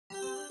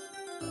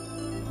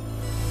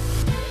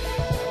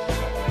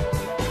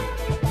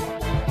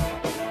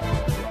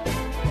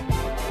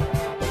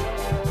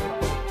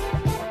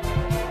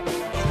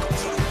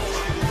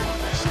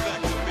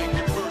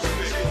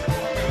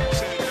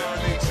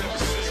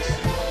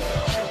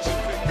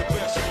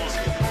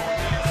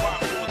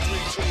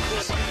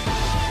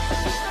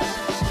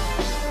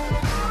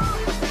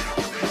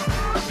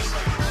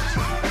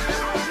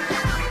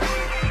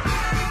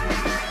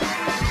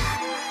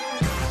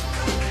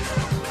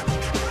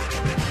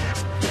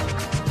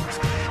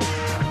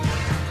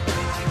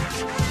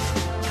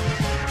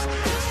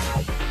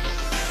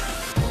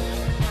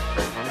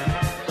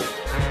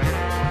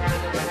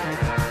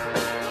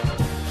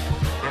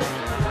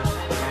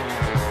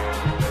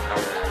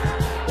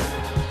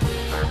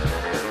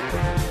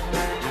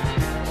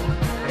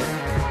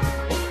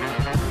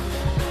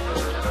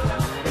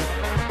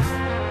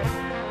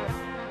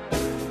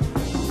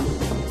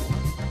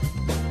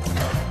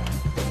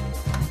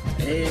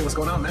what's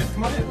going on, man?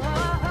 Come on in.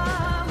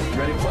 You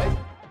ready to play?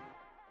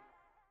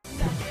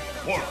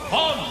 For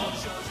fun!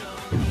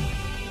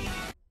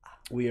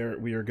 We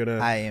are gonna.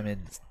 I am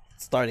in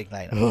starting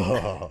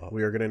lineup.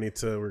 We're gonna need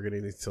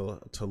to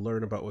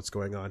learn about what's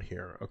going on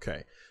here.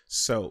 Okay,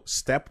 so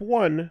step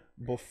one,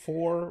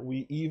 before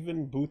we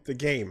even boot the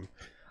game,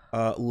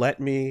 let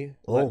me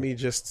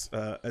just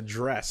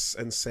address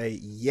and say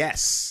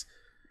yes,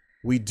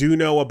 we do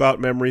know about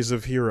Memories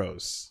of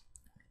Heroes.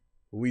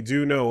 We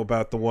do know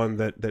about the one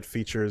that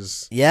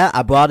features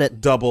I brought it.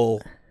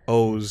 double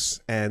O's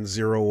and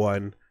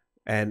 01,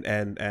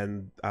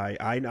 and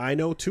I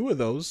know two of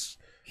those.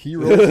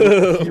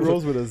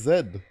 Heroes with a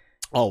Z.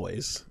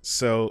 Always.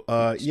 So,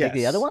 yes.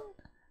 The other one?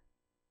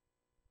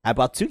 I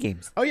bought 2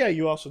 games. Oh, yeah,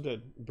 you also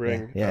did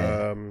bring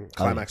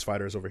Climax yeah.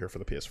 Fighters over here for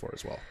the PS4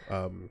 as well.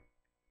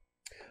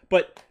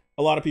 But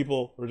a lot of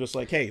people were just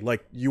like, hey,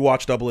 like, you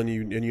watch Double and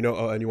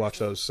you watch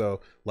those, so,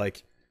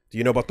 like, do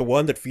you know about the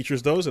one that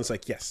features those? And it's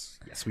like, yes,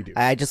 we do.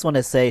 I just want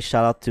to say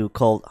shout out to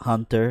Colt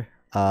Hunter,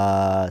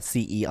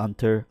 CE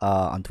Hunter,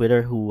 on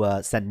Twitter, who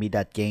sent me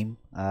that game.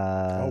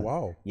 Oh,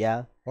 wow.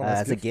 Yeah,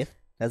 as a gift.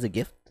 As a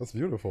gift. That's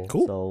beautiful.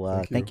 Cool.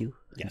 So thank you.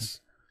 Yes.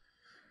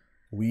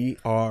 We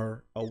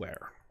are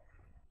aware.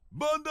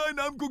 Bandai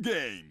Namco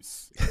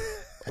Games.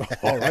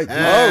 All right.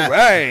 All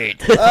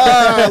right.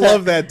 I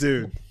love that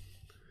dude.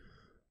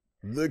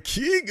 The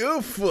king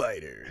of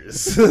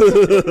fighters.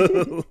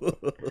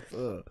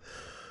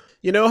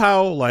 You know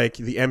how, like,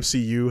 the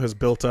MCU has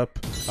built up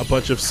a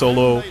bunch of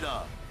solo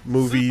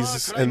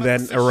movies, and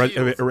then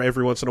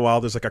every once in a while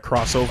there's like a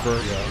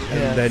crossover,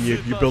 and then you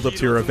build up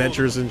to your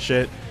Avengers and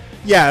shit.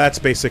 Yeah, that's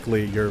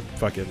basically your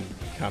fucking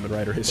Kamen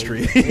Rider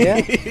history. Yeah.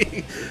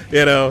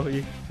 You know,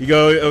 you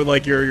go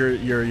like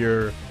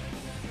your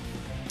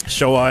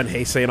Showa and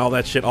Heisei and all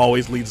that shit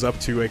always leads up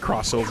to a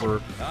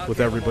crossover with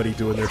everybody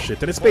doing their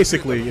shit. And it's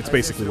basically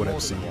what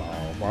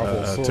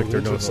MCU took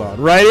their notes on.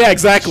 Right? Yeah,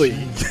 exactly.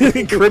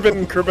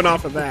 cribbing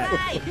off of that.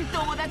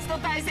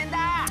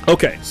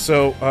 Okay,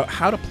 so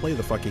how to play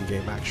the fucking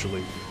game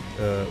actually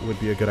would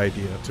be a good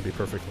idea, to be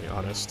perfectly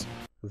honest.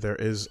 There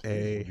is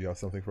a... Do you have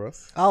something for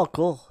us? Oh,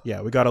 cool.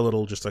 Yeah, we got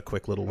a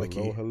quick little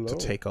wiki Hello.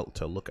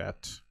 to look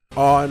at.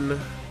 On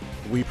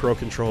Wii Pro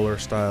controller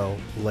style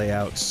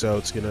layout, so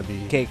it's gonna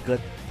be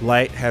Good.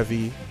 light,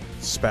 heavy,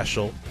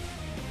 special,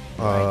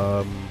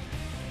 Right.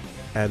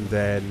 and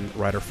then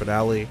Rider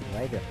Finale.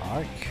 Rider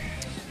Arc.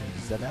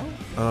 ZL?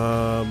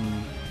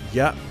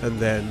 Yeah, and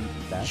then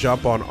Dash.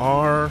 jump on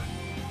R,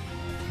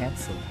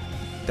 Cancel.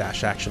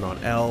 dash action on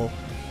L,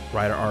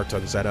 Rider Art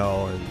on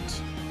ZL,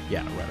 and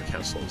yeah, Rider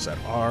Cancel on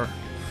ZR.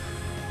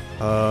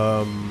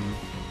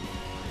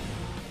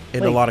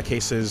 In a Wait. lot of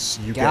cases,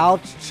 you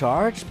Gouge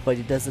charge, but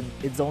it doesn't.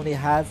 It only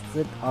has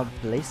it on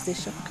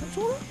PlayStation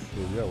controller.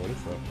 Yeah, what is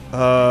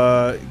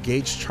that? get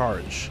gauge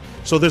charge.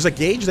 So there's a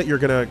gauge that you're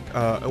gonna.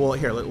 Well,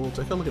 here we'll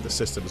take a look at the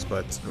systems,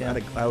 but Yeah.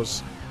 I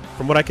was,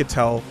 from what I could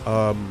tell,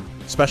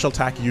 special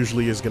attack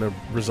usually is gonna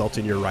result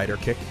in your rider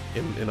kick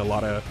in a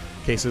lot of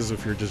cases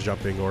if you're just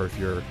jumping or if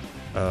you're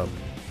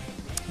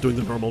doing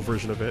the normal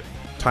version of it.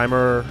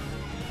 Timer,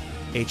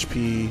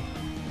 HP,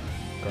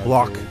 Guard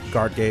block, gauge.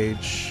 guard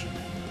gauge,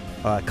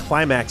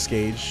 climax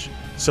gauge,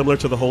 similar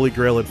to the Holy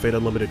Grail and Fate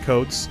Unlimited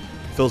codes,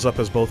 fills up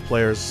as both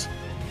players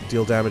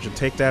deal damage and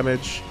take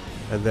damage,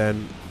 and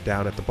then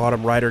down at the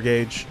bottom, rider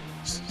gauge,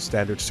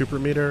 standard super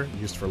meter,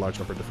 used for a large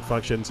number of different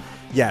functions.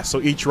 Yeah,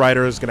 so each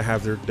rider is going to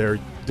have their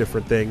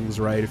different things,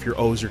 right? If you're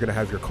O's, you're going to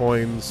have your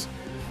coins,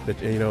 that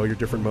your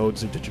different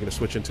modes that you're going to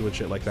switch into and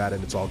shit like that,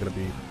 and it's all going to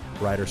be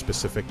rider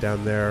specific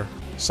down there.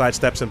 Side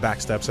steps and back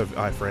steps have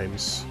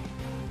iframes.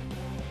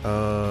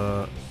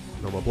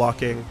 Normal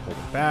blocking,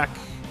 holding back,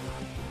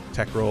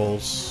 tech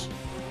rolls,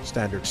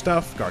 standard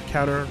stuff, guard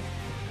counter,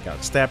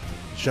 guard step,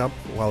 jump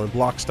while in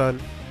block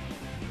stun,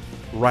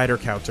 rider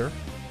counter.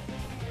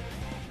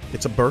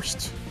 It's a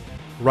burst.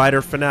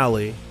 Rider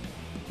finale,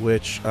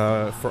 which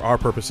for our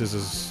purposes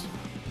is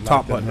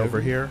top button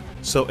over here.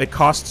 So it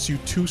costs you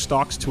 2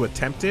 stocks to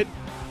attempt it,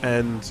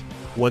 and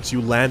once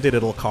you land it,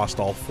 it'll cost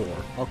all 4.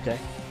 Okay.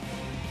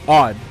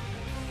 Odd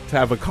to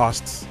have a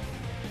cost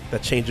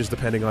that changes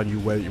depending on you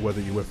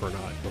whether you whiff or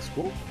not. That's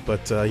cool.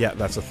 But yeah,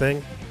 that's a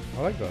thing.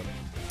 I like that.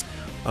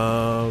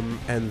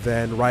 And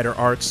then rider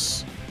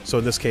arts. So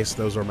in this case,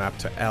 those are mapped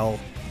to L.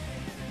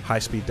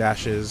 High-speed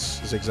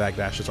dashes, zigzag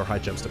dashes, or high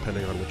jumps,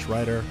 depending on which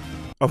rider.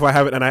 If I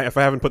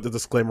haven't put the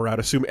disclaimer out,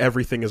 assume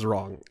everything is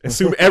wrong.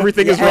 Assume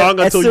everything is wrong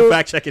until you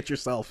fact check it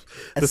yourself.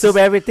 Assume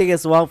everything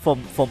is wrong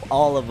from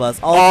all of us.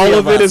 All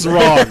of it is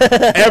wrong.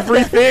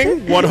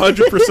 Everything,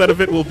 100%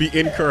 of it will be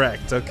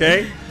incorrect.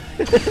 Okay,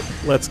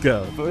 let's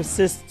go.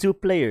 Versus 2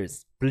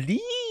 players,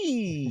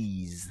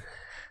 please.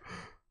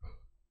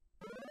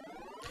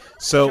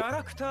 So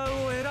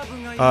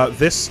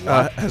this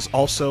has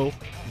also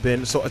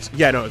been it's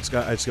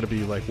gonna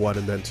be like 1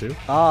 and then 2.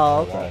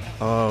 Oh,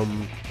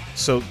 okay.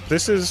 So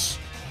this is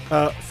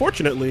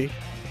fortunately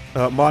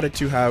modded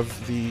to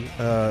have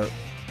the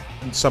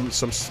some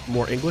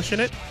more English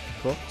in it.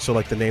 Cool. So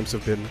like the names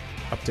have been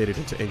updated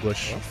into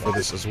English for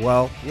this as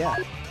well. Yeah.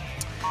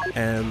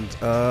 And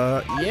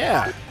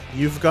yeah,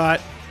 you've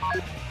got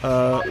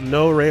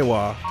no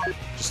Reiwa,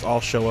 just all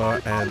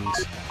Showa and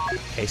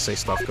Heisei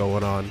stuff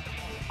going on.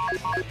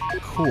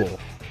 Cool.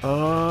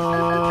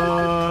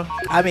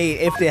 I mean,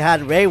 if they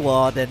had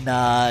Reiwa,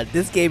 then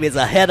this game is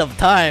ahead of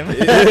time.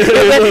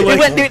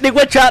 They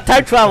went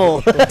time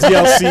travel.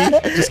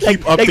 DLC, just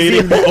keep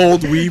updating the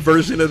old Wii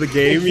version of the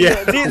game.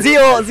 Yeah.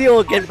 Zero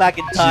will get back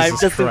in time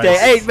Jesus just to Christ.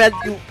 say, hey man,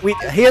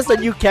 here's the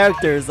new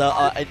characters in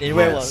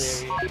Reiwa.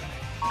 Yes.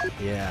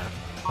 Yeah.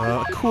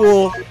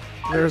 Cool.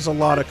 There's a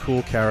lot of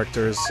cool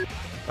characters.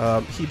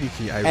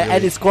 Hibiki, I really...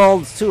 And it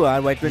scrolls too,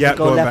 huh? Like when Yeah, you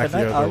go going left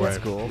back and the right. other Oh, that's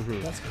way. cool.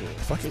 Mhm. That's cool.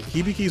 Fucking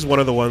Hibiki's one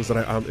of the ones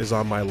that is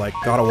on my like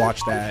gotta watch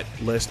that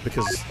list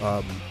because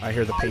I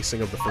hear the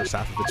pacing of the first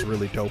half of it's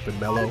really dope and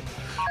mellow,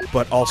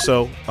 but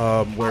also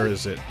where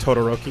is it?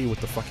 Todoroki with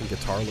the fucking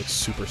guitar looks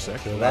super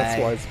sick. Yeah, that's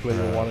Right. why it's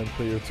player 1 and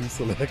player 2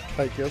 select.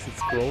 I guess it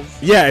scrolls.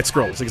 Yeah, it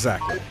scrolls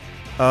exactly.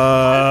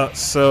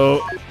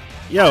 So,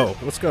 yo,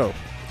 let's go.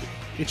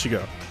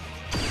 Ichigo.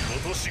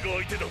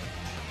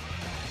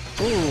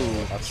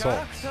 Ooh.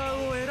 Assault.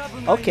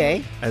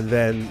 Okay. And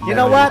then You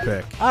now know what?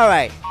 pick. All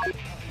right.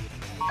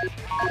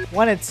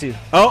 1 and 2.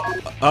 Oh,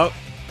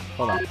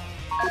 Hold on.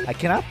 I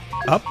cannot.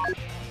 up,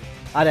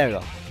 Ah, there we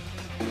go.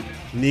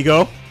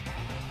 Nigo.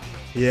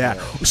 Yeah.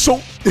 So,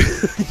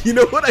 you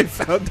know what I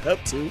found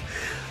out too?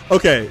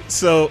 Okay,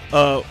 so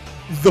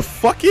the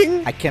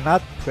fucking I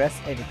cannot press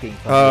anything.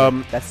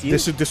 From here. That's you.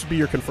 this would be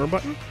your confirm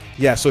button.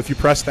 Yeah. So if you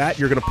press that,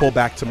 you're gonna pull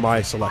back to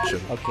my selection.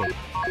 Okay.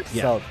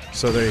 Yeah.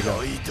 So there you go.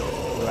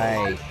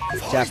 Right.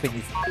 It's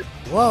Japanese.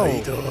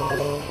 Whoa.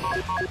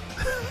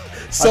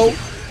 So,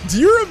 do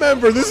you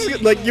remember? This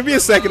is like, give me a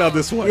second on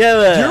this one.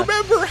 Yeah. Do you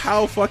remember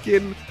how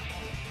fucking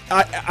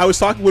I was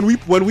talking when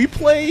we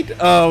played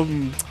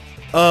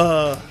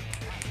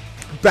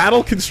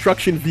battle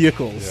construction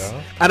vehicles,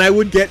 Yeah. and I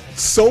would get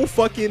so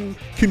fucking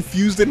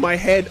confused in my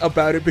head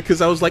about it because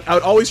I was like, I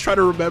would always try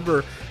to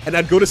remember, and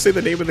I'd go to say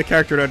the name of the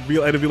character, and I'd be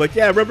like,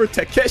 yeah, remember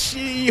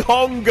Takeshi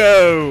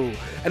Hongo,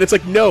 and it's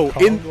like, no,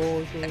 Congo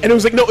or something? and it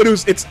was like, no,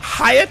 it's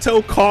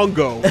Hayato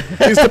Kongo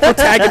is the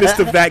protagonist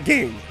of that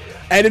game.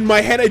 And in my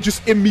head, I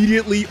just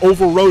immediately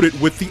overwrote it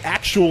with the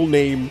actual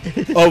name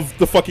of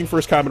the fucking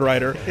first Kamen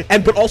Rider.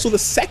 But also the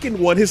second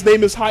one, his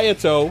name is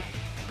Hayato,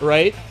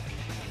 right?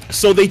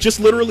 So they just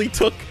literally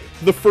took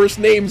the first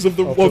names of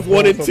Of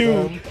 1 and both 2.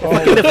 of them?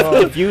 Oh,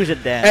 God.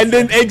 Confusion dance. And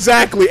then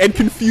exactly, and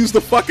confused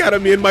the fuck out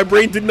of me, and my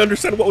brain didn't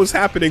understand what was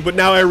happening. But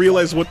now I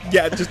realize what.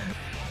 Yeah, just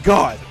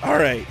God. All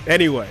right.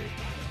 Anyway,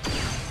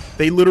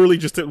 they literally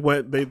just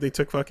went. They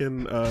took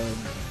fucking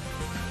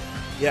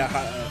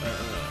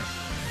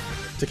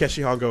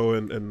Takeshi Hongo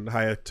and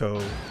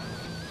Hayato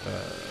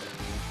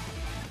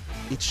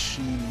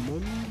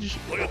Ichimonji.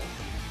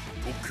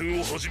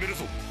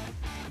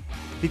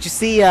 Did you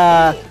see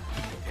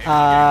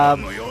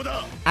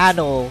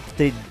Ano,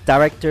 the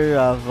director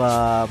of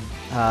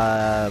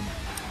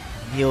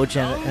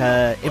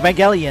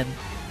Evangelion?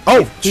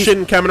 Oh,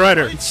 Shin Kamen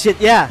Rider. Shit,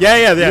 yeah.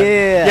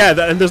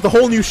 Yeah. And there's the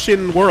whole new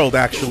Shin world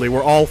actually.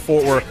 We're all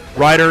four. We're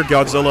Rider,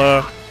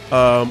 Godzilla,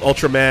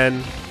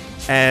 Ultraman,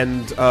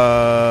 and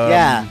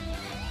The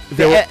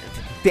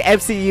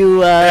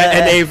MCU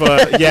and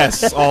Ava.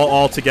 Yes,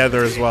 all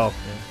together as well.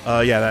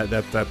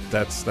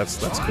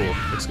 That's cool.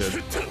 Looks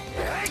good.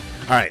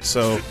 All right,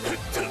 so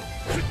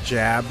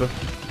jab,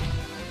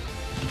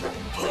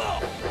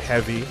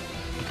 heavy.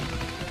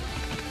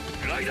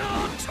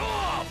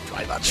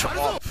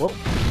 Whoop.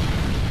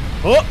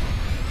 Oh,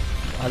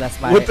 Oh,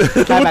 that's my with the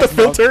Climax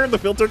mode. filter, the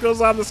filter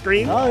goes on the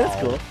screen. Oh,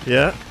 that's cool.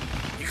 Yeah.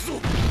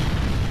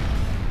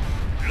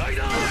 ラ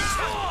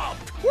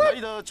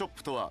イダーチョッ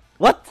プとは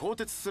What? 鋼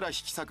鉄すら引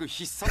き裂く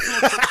必殺の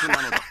チョップ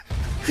なのだ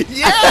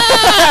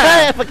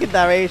Yeah. Fucking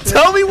narration.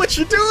 Tell me what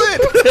you're doing.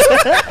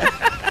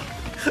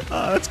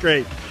 Oh, that's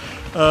great.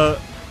 And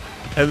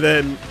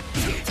then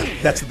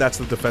that's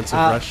the defensive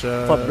rush.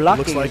 For blocking,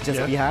 looks like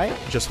just behind.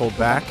 Just hold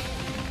back.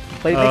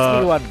 But it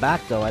makes me run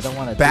back though. I don't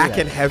want to. Back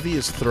do and that. heavy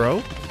is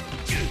throw.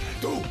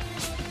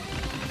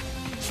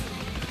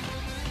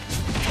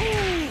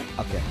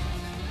 Okay.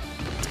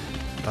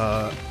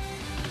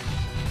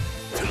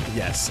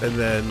 Yes, and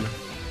then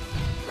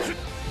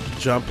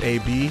jump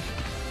AB.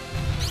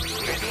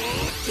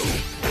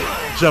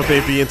 Jump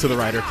AB into the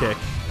rider kick.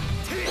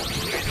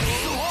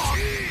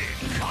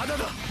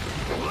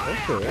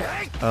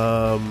 Okay.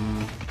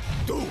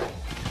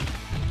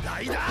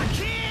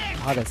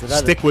 Oh, that's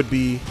another. Stick would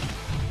be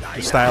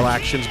the style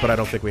actions, but I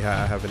don't think we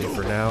have any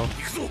for now.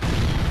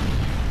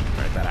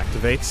 Alright, that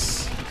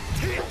activates.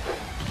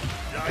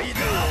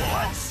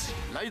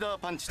 ライダー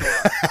パンチとは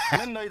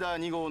仮面ライダー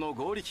2号の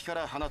合力か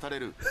ら放たれ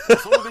る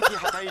恐るべき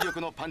破壊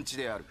力のパンチ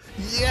である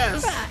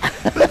Yes!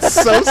 That's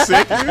so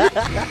sick, dude!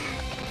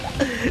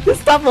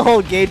 Just stop the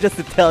whole game just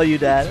to tell you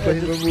that. Play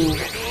the move.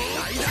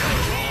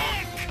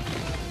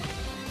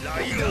 ラ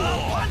イダ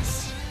ーパンチ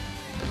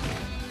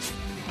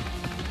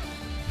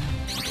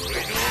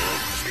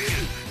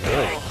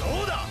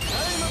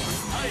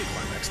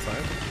Next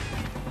time.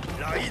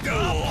 ライダ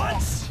ーパン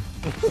チ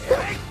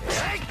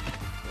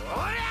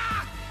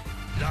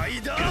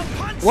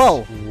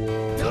Whoa!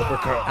 Whoa,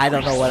 uppercut. I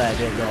don't know what I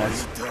did there.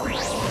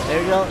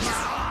 There you go.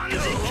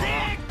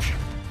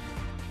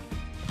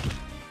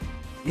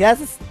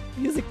 Yes,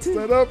 music too.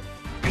 Set up.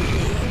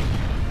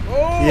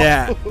 Oh!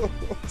 Yeah.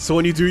 So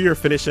when you do your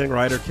finishing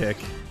rider kick,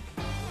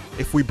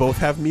 if we both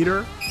have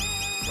meter,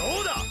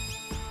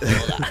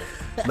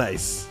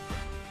 nice,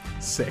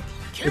 sick.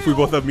 If we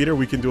both have meter,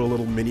 we can do a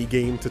little mini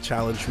game to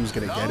challenge who's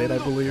gonna get it. I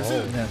believe.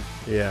 Yeah.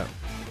 Yeah.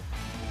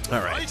 All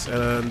right,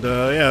 and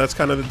yeah, that's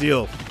kind of the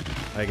deal,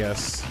 I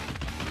guess.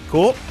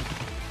 Cool.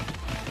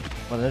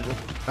 What did I do?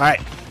 All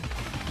right.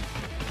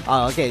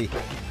 Oh, okay.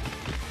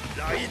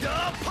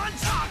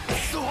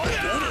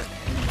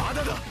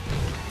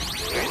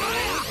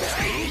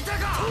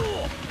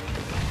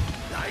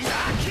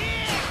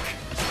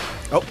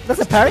 Oh,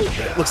 That's a parry?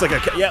 looks like a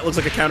it looks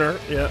like a counter.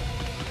 Yeah.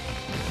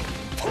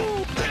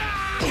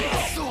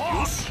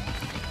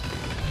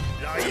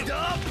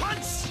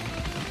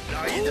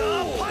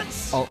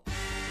 Oh.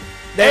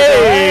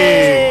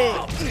 Hey!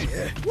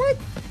 What?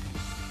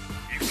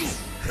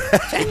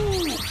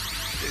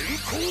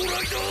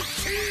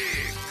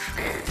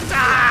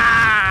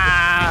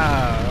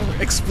 Ah!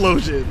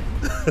 Explosion.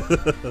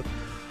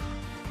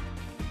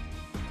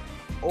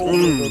 Over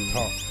the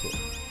top.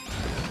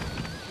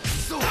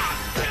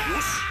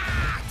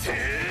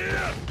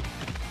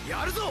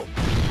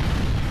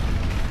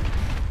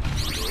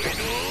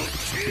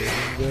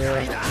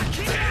 There.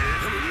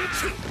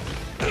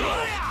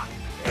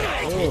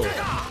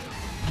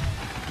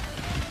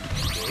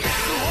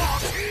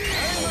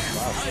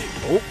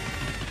 Oh.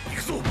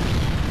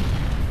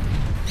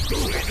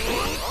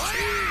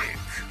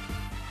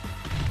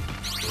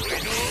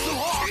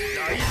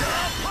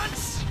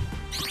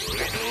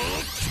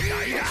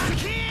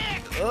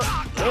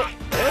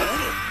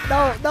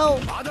 No, no.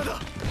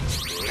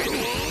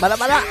 Bala,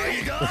 bala.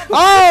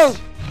 Oh!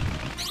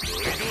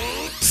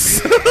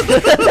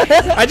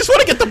 I just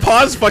want to get the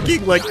pause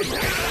fucking like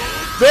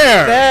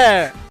there.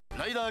 There.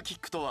 ライダーキッ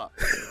クとは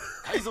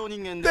改造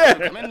人間である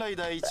仮面ライ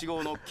ダー1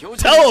号の強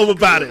靭 Tell him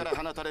about it. か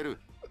ら放たれる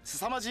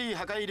凄まじい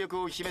破壊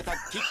力を秘めた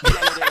キックな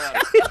のである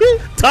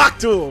Talk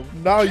to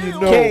him. Now you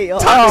know. Okay,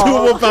 Talk to him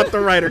oh. about the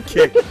rider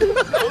kick. ラ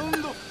ウン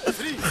ド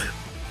3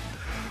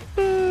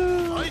フ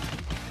ァイ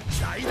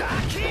トライダ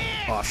ーキッ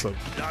Awesome.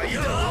 クライ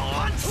ダー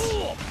パンチ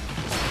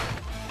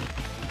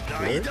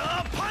ライ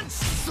ダーパンチ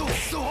そう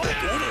そう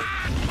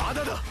ま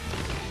だだ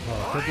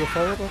Can you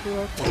follow up after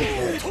that?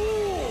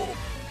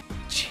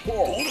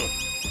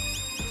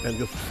 And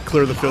you'll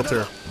clear the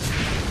filter.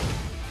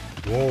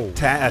 Whoa.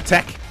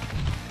 Tech.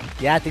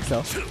 Yeah, I think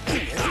so.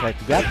 Try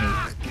to grab me.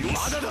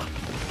 まだだ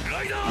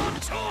ライダー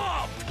チョ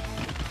ッ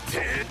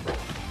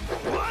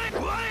プライダ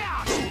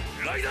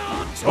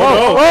ーチョップ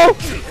Oh,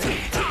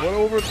 What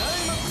over?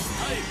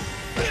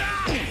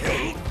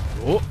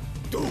 oh.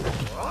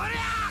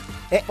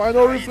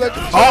 Final reflex.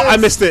 Oh, I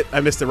missed it.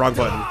 I missed it. Wrong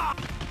button.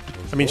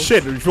 I mean,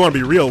 shit. If you want to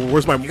be real,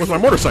 where's my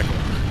motorcycle?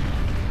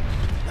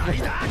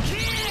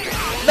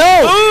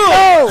 No!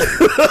 No!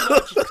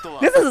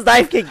 This is a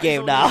dive kick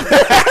game now.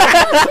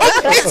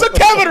 It's a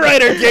Kamen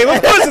Rider game.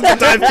 Of course, it's a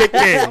dive kick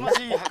凄 game. ま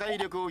じい破壊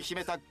力を秘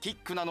めたキッ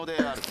クなので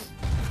ある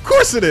Of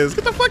course it is.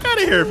 Get the fuck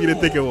out of here if you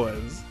didn't think it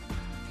was.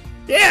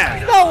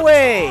 Yeah. No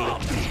way!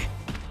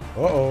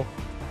 Uh-oh.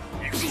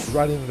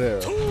 Right in there.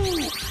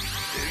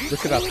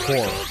 Look at that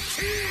form.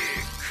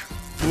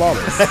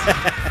 Flawless.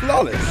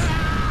 Flawless.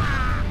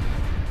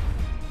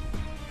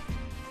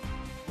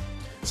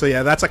 So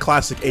yeah, that's a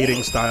classic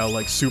aiding style,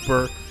 like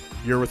super.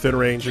 You're within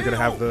range. You're gonna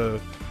have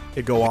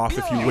it go off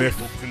if you whiff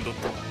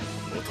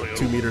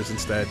 2 meters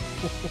instead.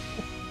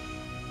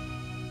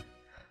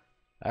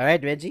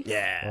 Alright, Reggie.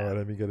 Yeah. Alright,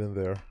 let me get in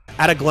there.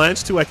 At a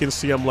glance, too, I can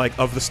see I'm like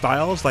of the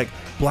styles, like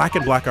Black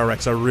and Black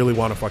RX. I really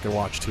want to fucking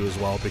watch too as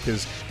well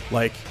because,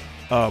 like,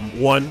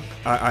 one,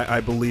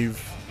 I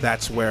believe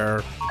that's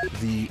where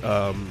the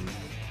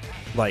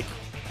like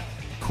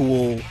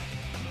cool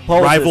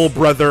Poses. rival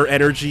brother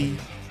energy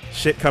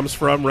shit comes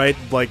from, right?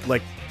 Like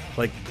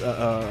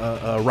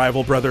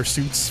rival brother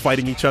suits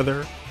fighting each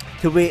other.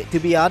 To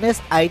be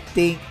honest, I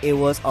think it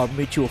was a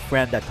mutual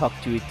friend that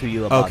talked to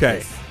you about Okay,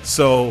 this.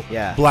 so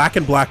Yeah. Black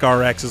and Black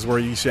RX is where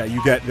you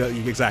get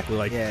exactly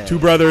like Yeah. two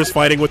brothers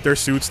fighting with their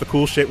suits. The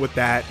cool shit with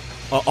that.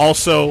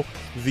 Also,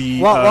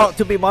 the Well,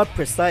 to be more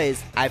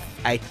precise, I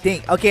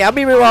think. Okay, I'll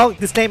be wrong.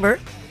 Disclaimer.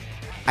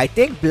 I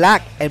think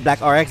Black and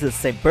Black RX is the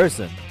same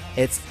person.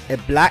 It's a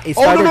Black. It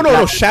oh no started no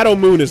Black- Shadow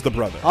Moon is the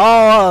brother.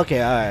 Oh,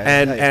 okay, all right.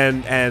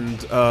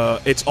 And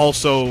it's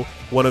also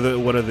one of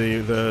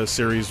the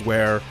series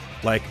where,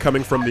 like,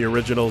 coming from the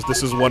originals,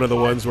 this is one of the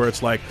ones where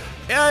it's like,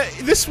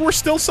 we're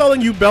still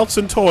selling you belts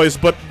and toys,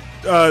 but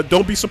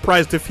don't be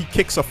surprised if he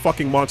kicks a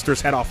fucking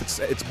monster's head off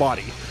its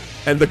body,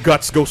 and the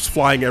guts go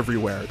flying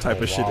everywhere,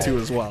 type of shit too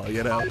as well,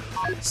 you know.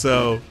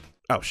 So,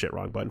 oh shit,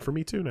 wrong button for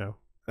me too now.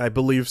 I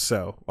believe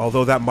so.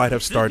 Although that might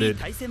have started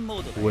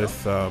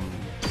with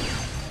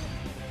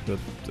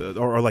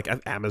or like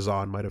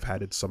Amazon might have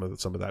had some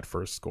of that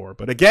first score.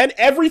 But again,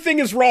 everything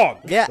is wrong.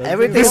 Yeah,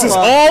 everything. This is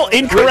all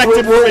incorrect.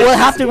 We'll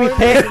have to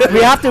repeat.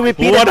 We have to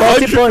repeat it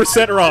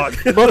 100% wrong.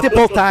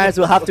 multiple times.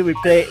 We'll have to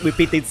repeat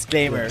the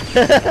disclaimer.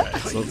 Right,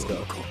 so let's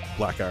go.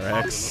 Black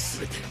RX.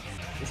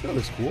 This guy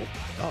looks cool.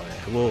 Oh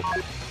yeah. Well,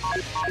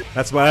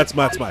 that's my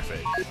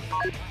fave.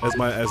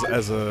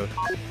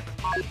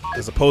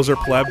 As a poser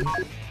pleb,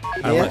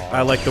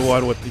 I like the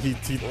one with he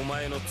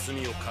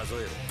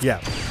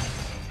yeah.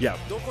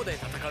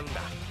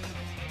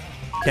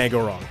 Can't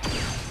go wrong.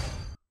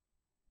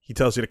 He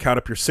tells you to count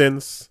up your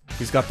sins.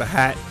 He's got the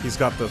hat. He's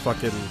got the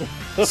fucking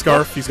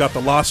scarf. He's got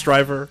the Lost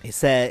Driver. He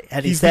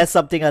says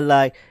something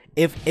like,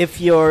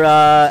 if you're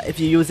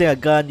using a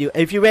gun,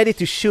 if you're ready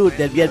to shoot,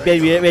 then get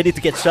ready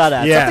to get shot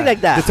at. Yeah, something like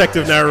that.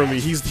 Detective Narumi.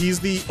 He's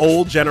the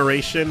old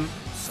generation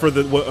for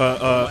the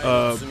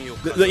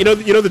you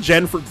know the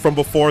gen from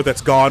before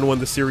that's gone when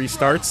the series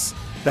starts.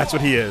 That's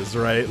what he is,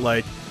 right?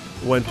 Like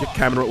when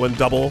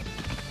Double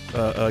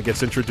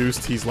gets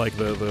introduced, he's like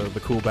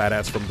the cool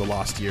badass from the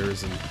Lost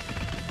Years, and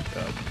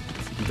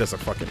he does a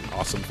fucking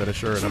awesome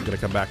finisher, and I'm gonna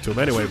come back to him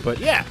anyway. But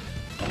yeah,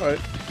 All right.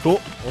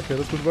 cool. Okay,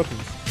 let's put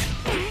buttons.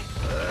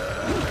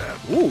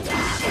 Ooh.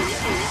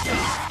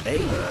 Hey.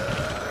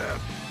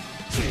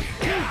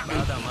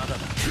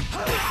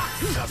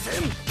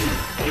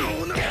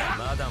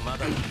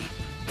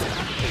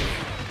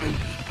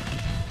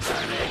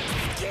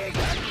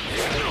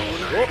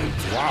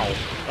 Wow.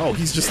 Oh,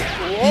 he's just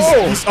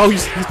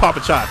he's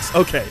popping shots.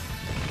 Okay.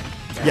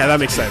 Yeah, that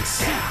makes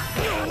sense.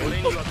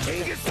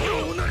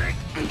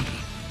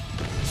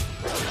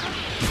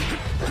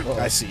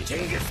 I see.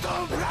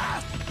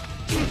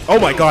 Oh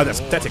my god,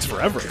 that takes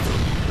forever.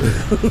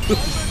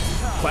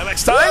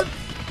 Climax time?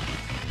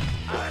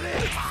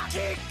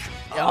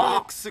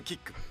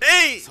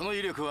 Hey! その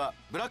威力は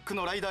ブラック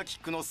のライダーキッ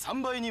クの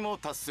3倍にも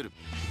達する。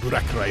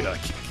 Black Rider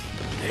kick.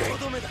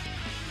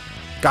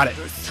 Got it.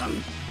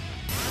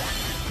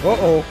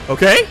 Uh-oh.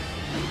 Okay.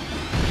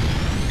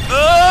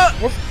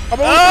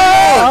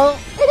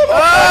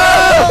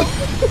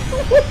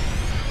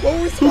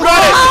 Who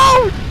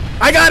got it?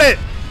 I got it!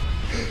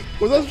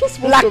 Was that just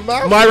supposed to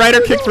match? My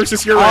rider kick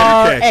versus your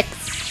rider kick.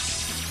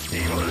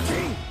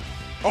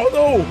 Oh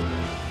no!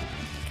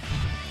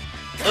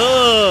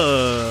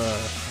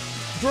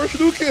 George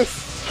Lucas!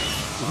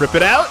 Rip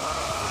it out.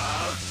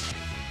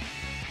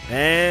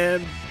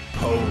 And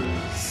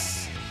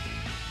pose.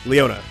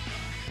 Leona.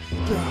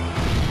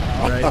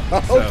 Right?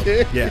 So,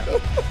 Okay. yeah.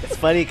 It's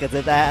funny because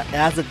it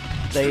has the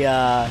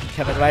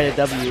Kamen Rider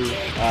W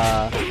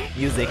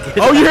music.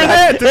 Oh, you hear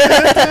that?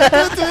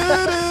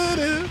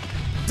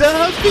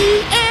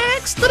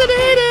 WX.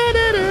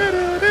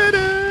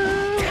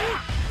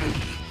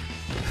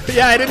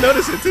 Yeah, I didn't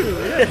notice it too.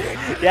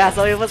 Yeah. Yeah,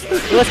 so it was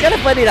kind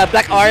of funny that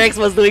Black RX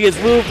was doing his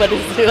move, but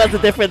it was a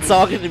different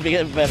song in the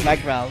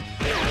background.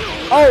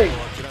 Oh!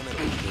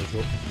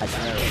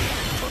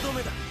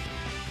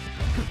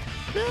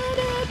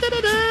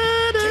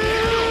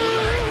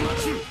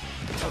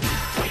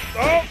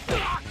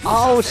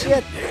 Oh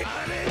shit!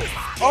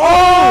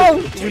 Oh!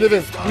 We live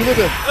in.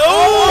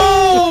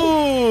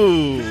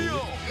 Oh!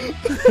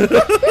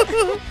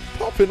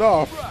 Popping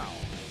off.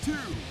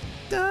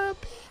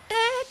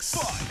 WX.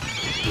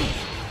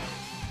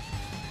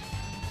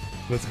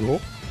 Let's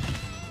go.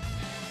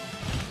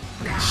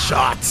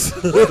 Shots.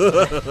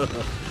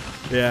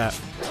 Yeah.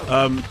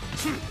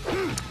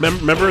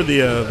 Remember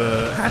the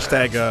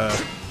hashtag?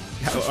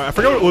 I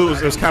forgot what it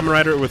was. It was Kamen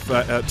Rider with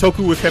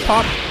Toku with hip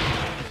hop.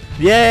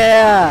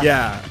 Yeah.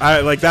 Yeah.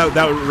 I like that.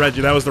 That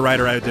Reggie. That was the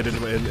rider I did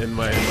in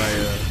my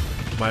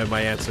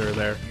answer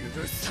there.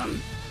 I'll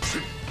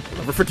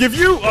never forgive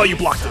you. Oh, you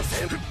blocked it.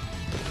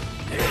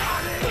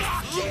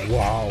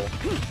 Wow.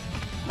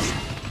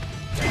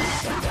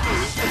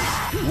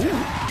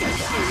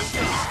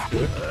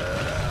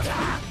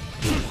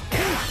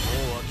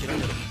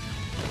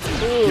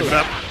 Give it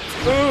up.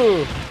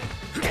 Ooh.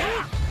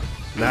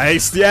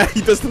 Nice. Yeah,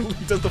 he does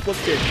the flip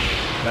kick.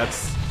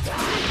 That's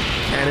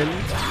cannon.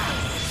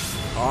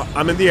 Oh,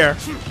 I'm in the air.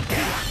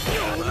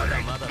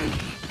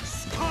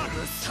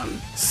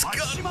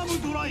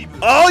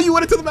 Oh, you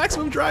went into the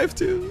maximum drive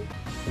too.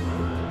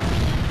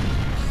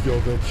 Yo,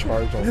 the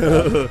charge on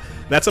that.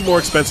 That's a more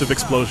expensive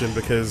explosion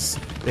because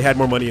they had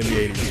more money in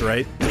the 80s,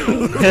 right?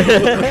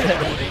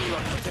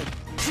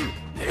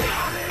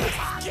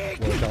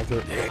 One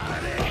counter.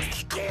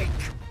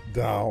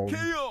 Down.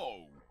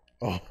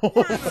 Oh my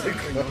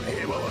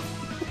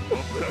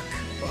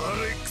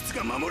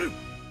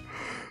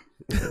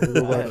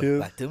god.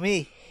 Back to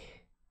me.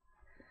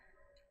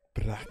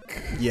 Black.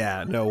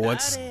 Yeah, no.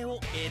 Once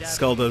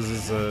Skull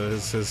does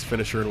his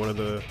finisher in one of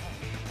the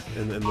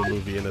in the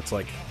movie, and it's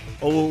like,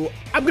 oh,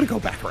 I'm gonna go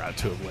back around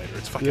to him later.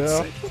 It's fucking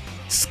sick.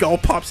 Skull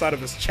pops out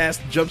of his chest,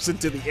 jumps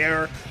into the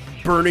air,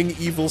 burning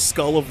evil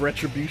skull of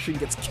retribution,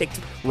 gets kicked,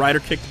 rider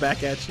kicked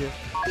back at you.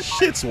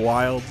 Shit's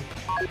wild.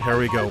 Here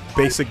we go.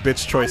 Basic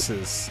bitch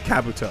choices.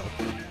 Kabuto.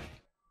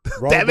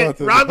 Wrong Damn it!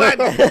 button. Wrong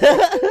button.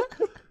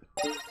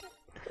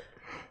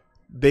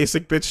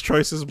 basic bitch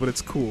choices, but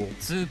it's cool.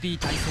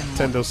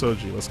 Tendo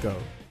Soji, let's go.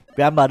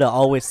 Grandmother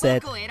always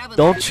said,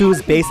 don't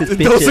choose basic Don't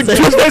bitches.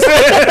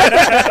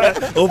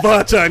 choose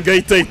Oba-chan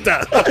ga itte itta.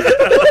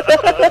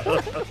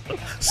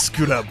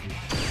 Scrub.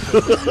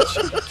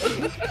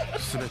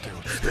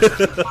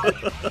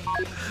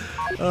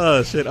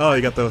 Oh shit! Oh,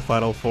 you got the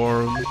final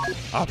form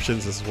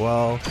options as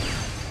well.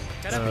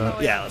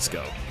 Yeah, let's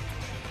go.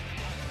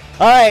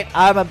 Alright,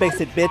 I'm a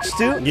basic bitch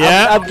too.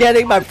 Yeah. I'm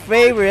getting my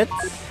favorites.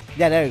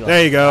 Yeah, there you go.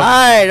 There you go.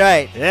 Alright,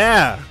 right.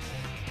 Yeah.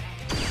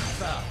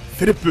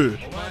 Philippe.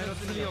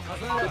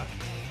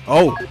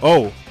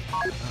 Oh.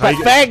 But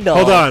Fang though.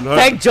 Hold on.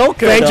 Fang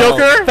Joker. Fang though.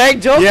 Joker? Fang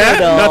Joker. Yeah,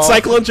 though. not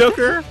Cyclone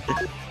Joker.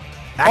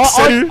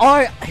 Axeru.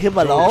 Or him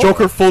alone.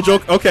 Joker, full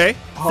Joker. Okay.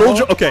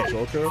 Full Okay.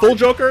 Joker. Full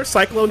Joker.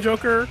 Cyclone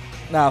Joker.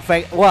 No,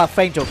 Fang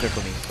Joker for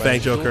me. Fang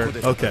Joker.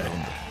 Okay.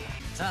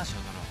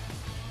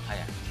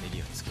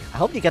 I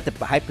hope you got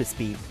the hyper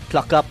speed.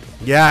 Clock up.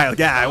 Yeah.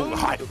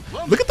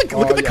 Look at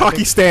the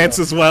cocky stance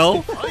as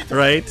well,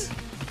 right?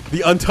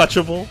 The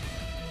untouchable.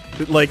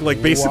 Like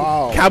basic.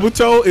 Wow.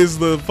 Kabuto is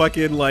the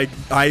fucking like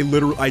I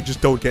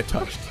just don't get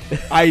touched.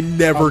 I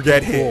never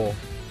get hit. Cool.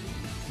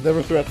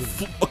 Never threatened.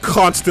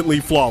 Constantly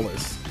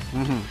flawless.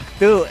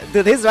 Dude,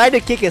 his rider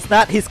kick is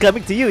not he's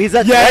coming to you. He's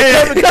not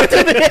Yeah. coming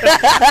to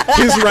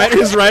me.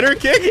 his rider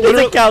kick. It's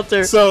a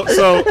counter.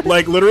 So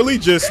like literally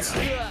just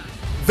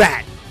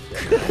that.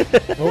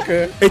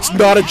 Okay. It's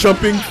not a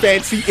jumping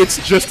fancy.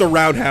 It's just a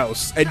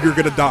roundhouse, and you're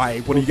gonna die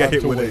when you get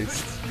hit with it.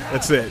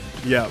 That's it.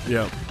 Yeah.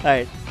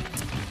 Alright.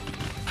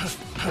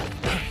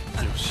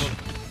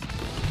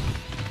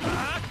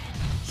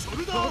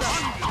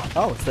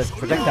 Oh, it's the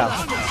projectile.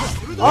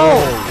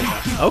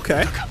 Oh!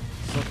 Okay.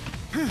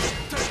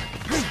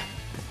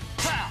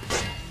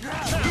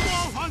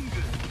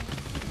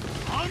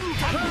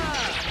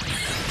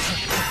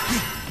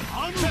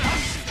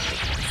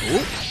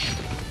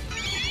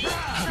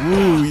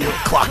 Ooh, you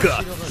clock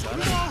up.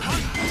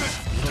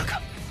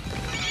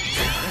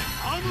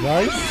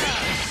 Nice.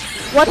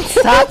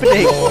 What's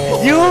happening?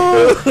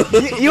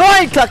 You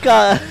are in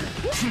Kaka.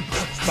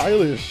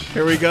 Stylish.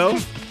 Here we go.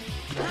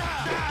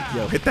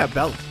 Yo, hit that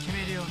belt.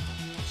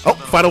 Oh,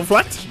 final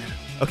reflect.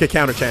 Okay,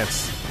 counter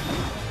chance.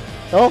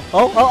 Oh.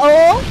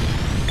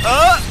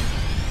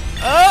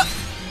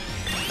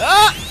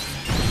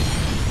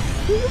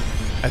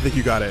 I think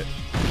you got it.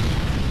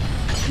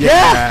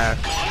 Yeah.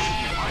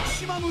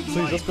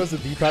 So you just press the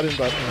D-pad in the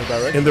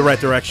direction? In the right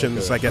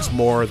directions, Okay. I guess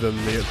more than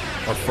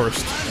our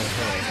first.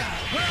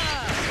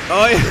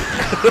 Oh, yeah.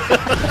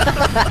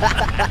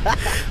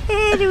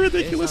 Oh, the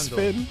ridiculous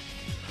spin.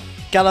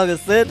 Kellogg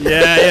is it? Yeah,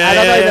 I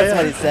don't know if that's yeah.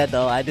 what he said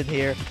though. I didn't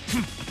hear.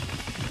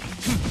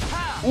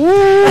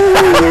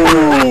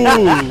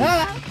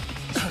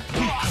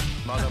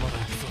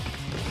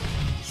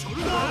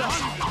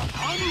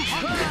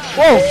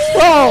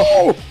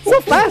 Whoa!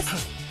 So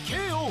fast!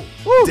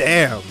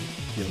 Damn.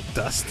 You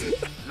dust.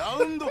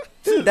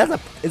 Dude,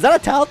 is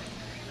that a tout?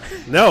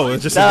 No,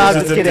 it's just No, I'm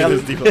it's just kidding.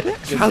 it's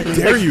default. How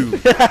dare you?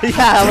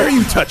 Yeah. Dare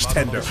you touch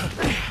tender?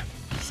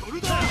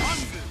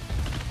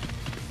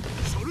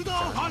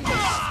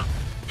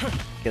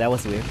 Okay, that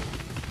was weird.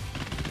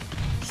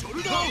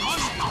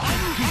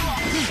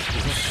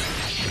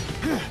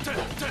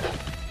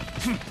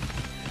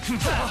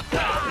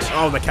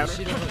 Oh, the counter.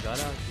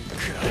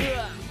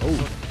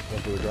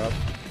 Went for the grab.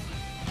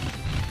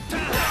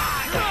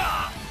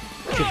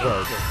 Good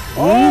guard.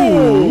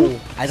 Ooh.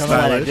 I don't know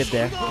what I Stylish. did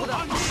there.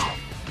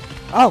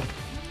 Oh!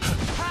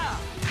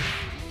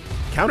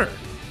 Counter.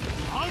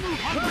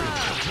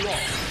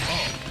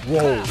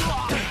 Whoa.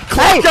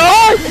 Hey!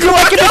 You're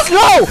making me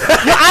slow!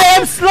 I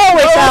am slow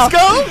right now! Let's go.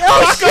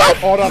 Oh shit!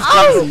 Oh, that's Oh,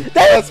 crazy. that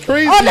That's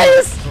crazy. Oh, that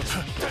is so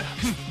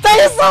that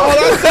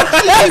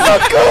is so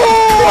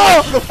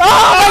cool!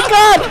 Oh my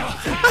god!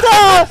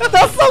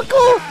 That's so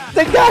cool!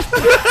 Thank God!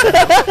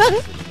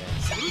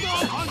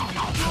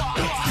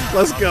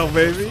 Let's go,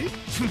 baby.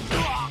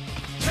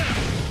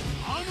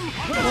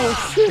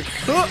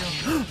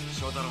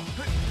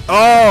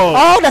 Oh.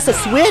 Oh, that's a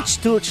switch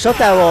to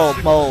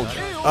Shotaro mode.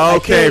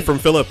 Okay, think- from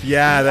Philip.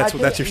 Yeah, that's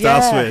your style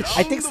Yeah, switch.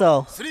 I think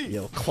so.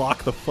 Yo,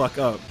 clock the fuck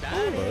up.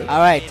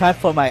 Alright, time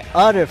for my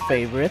other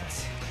favorite.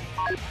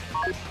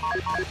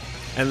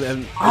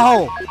 And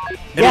Oh!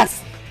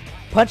 Yes!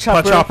 Punch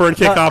Hopper. punch hopper and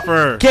kick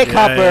hopper. Kick Yeah,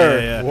 hopper. Yeah,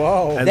 yeah.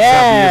 Wow. And There.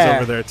 Zabi is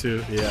over there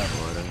too. Yeah.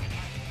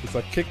 It's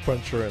a kick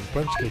puncher and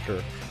punch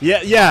kicker.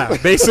 Yeah,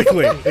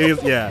 basically.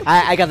 Yeah.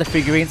 I got the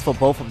figurines for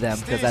both of them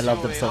because I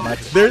love them so much.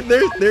 They're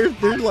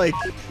like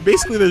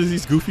basically there's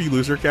these goofy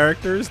loser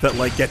characters that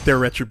like get their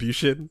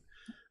retribution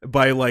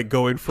by like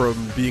going from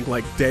being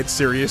like dead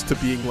serious to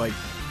being like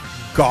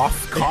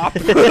goth cop.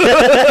 You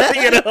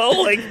know,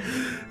 like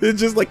it's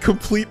just like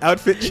complete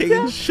outfit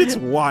change. Shit's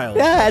wild.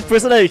 Yeah, and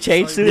personality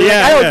change too. Yeah,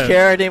 Like, I don't yeah.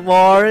 but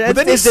anymore. But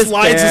then he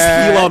slides his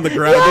heel on the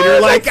ground and you're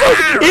like,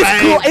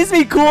 it's cool. It's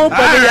been cool, but,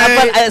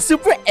 Alright. but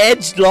super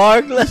edged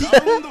larg.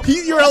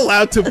 You're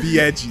allowed to be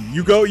edgy.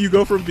 You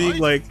go from being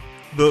like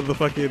the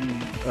fucking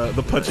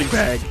the punching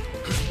bag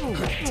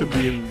to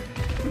being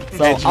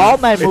So edgy. all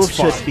my It's moves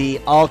fine. should be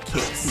all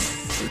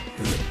kicks.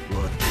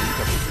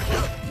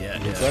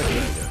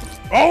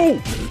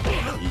 Oh!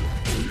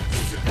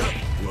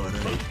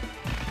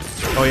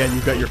 Oh yeah, and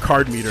you've got your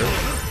card meter.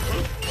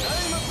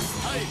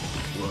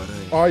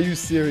 Are you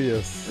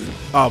serious?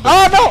 Oh, but,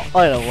 Oh no!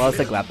 Oh no, well,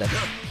 let's grab that.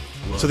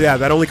 so yeah,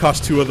 that only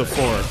costs 2 of the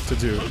 4 to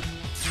do.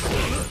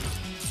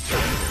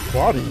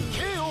 Body.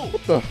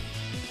 What the?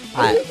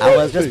 I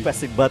was just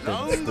pressing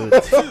buttons, dude.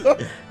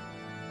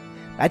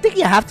 I think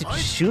you have to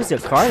choose your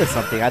card or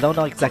something. I don't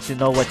know exactly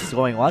know what's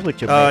going on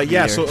with your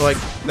Yeah, meter. so like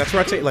that's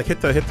where I take like hit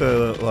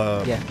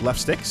the Yeah. left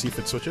stick, see if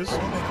it switches.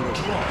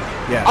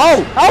 Yeah.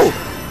 Oh! Oh!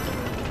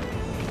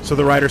 So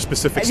the rider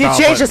specific And you style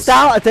changed the buttons.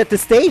 style at the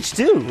stage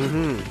too.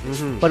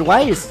 But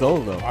why are you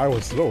slow though? I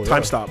was slow.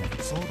 Time yeah. stop.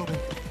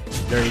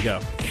 There you go.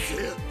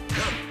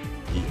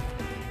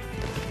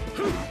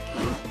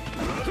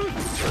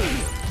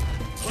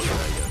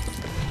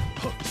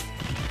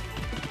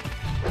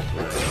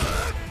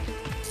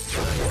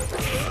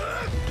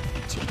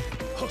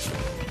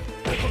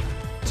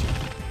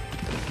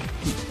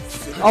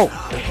 Oh!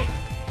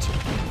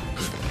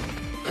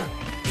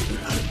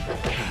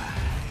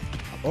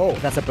 Oh,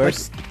 That's a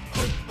burst.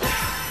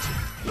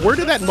 Where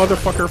did that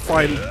motherfucker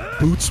find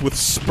boots with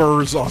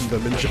spurs on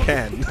them in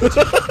Japan?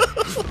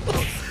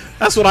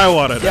 That's what I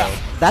want to know. Yeah,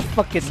 that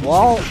fucking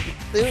wall,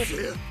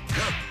 dude.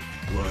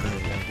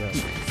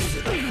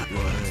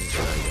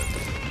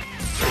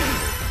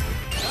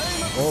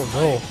 oh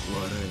no.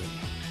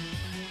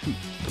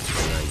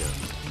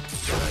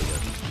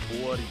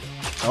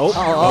 Oh,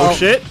 oh.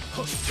 Shit.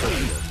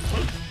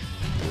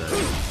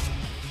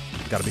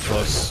 Gotta be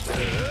close.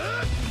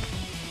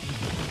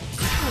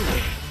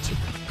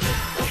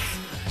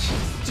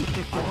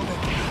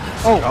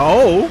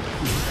 Oh.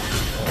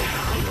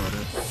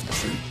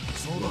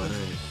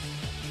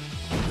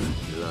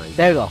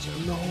 There you go.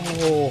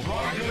 No.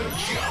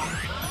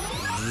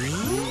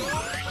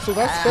 So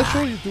that's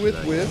special. You do it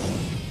with.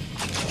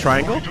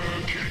 Triangle?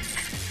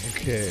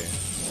 Okay.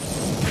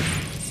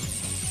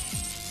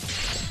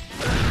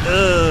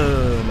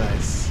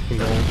 Nice.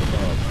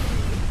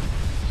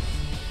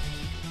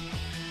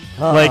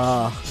 Ah.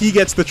 Like, he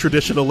gets the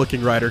traditional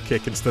looking rider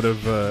kick instead of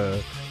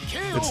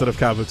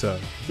Kabuto.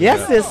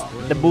 Yes,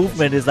 the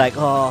movement is like,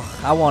 oh,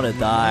 I want to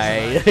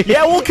die.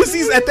 Yeah, well, because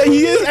he is at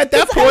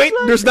that point.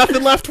 There's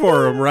nothing left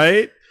for him,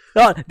 right?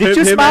 No, did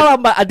you Him smile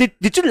at my?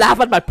 Did you laugh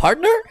at my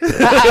partner?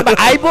 At my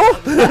eyeball?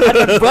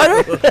 At my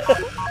brother?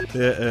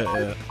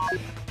 Yeah.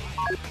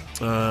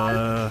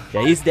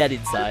 Yeah, he's dead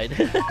inside.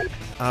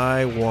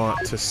 I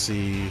want to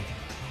see.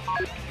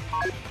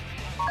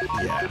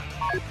 Yeah.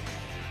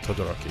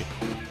 Todoroki.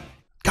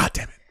 God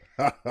damn it.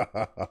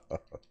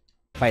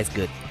 Fight's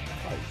good.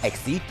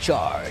 XD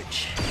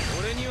charge.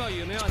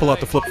 Let's pull out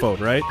the flip phone,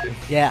 right?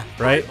 Yeah,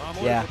 Right?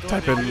 yeah.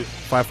 Type in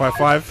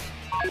 555.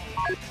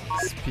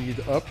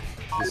 Speed up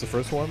is the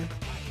first one.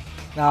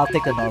 No, I'll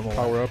take the normal one.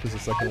 Power up is the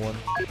second one.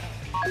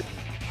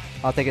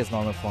 I'll take his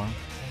normal form.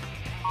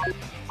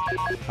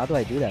 How do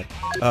I do that?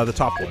 The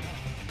top one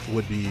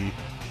would be.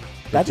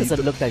 That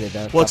doesn't look like it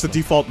does. Well, it's the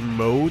default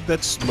mode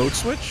that's mode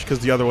switch, because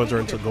the other ones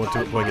are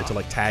going into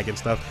like tag and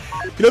stuff.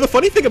 You know, the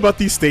funny thing about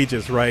these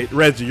stages, right,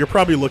 Reggie, you're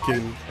probably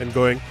looking and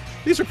going,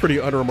 these are pretty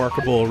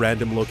unremarkable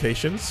random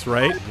locations,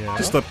 right? Yeah.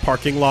 Just a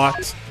parking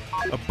lot,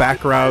 a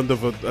background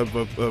of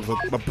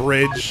a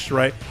bridge,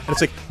 right? And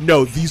it's like,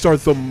 no, these are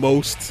the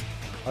most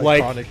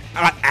like Iconic.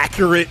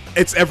 accurate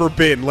it's ever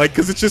been, like,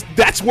 because it's just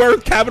that's where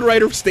Kamen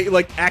Rider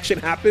action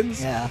happens.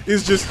 Yeah.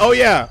 Is just, oh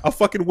yeah, a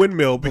fucking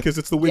windmill because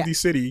it's the Windy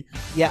City.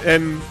 Yeah.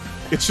 And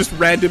it's just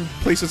random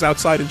places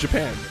outside in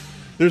Japan.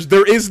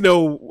 There is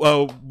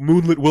no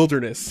moonlit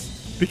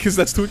wilderness because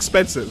that's too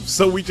expensive.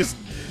 So we just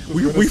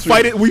we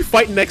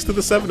fight next to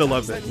the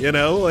 7-Eleven, you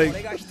know, like.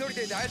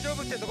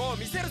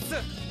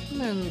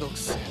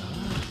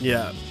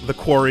 Yeah, the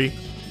quarry.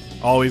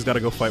 Always got to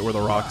go fight where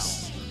the rocks.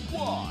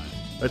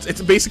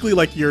 It's basically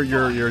like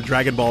your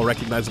Dragon Ball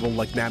recognizable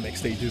like Namek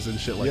stages and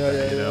shit like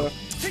that, you know. What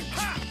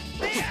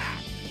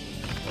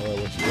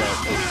you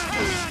got?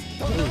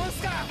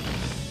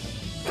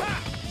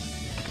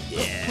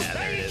 Yeah,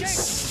 there it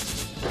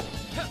is.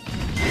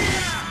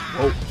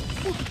 Oh.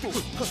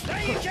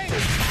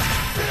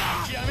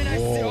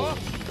 Whoa.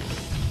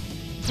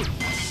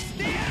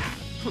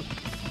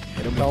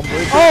 Hit him down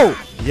bridge.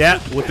 Oh! Yeah,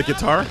 with the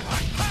guitar.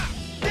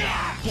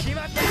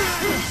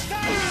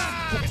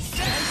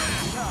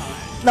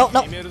 No,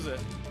 no.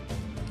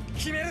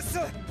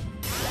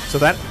 So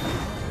that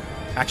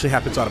actually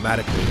happens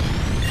automatically.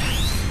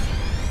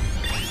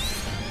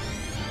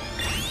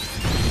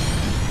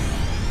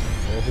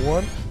 Over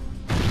one.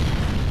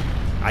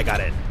 I got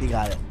it. You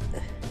got it.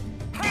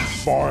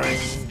 Boring.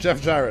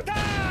 Jeff Jarrett.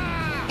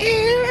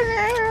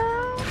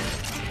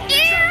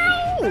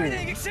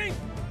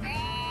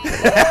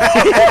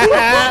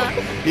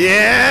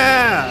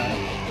 Yeah.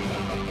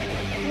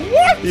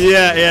 What?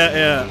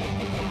 Yeah.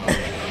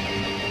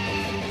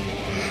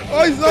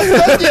 Oh, he's not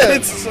done yet.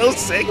 It's so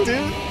sick, dude.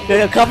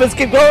 The comments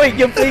keep going.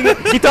 You're playing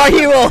Guitar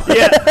Hero.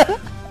 Yeah.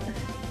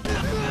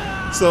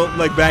 So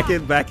like back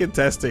in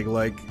testing,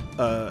 like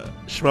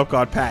Shmup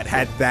God Pat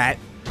had that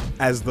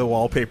as the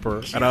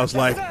wallpaper, and I was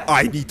like,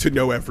 I need to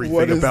know What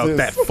everything is about this?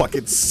 that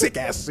fucking sick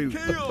ass suit.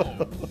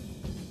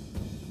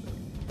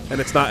 And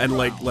it's not, and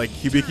like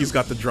Hibiki's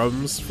got the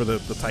drums for the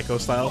taiko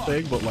style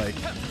thing, but like,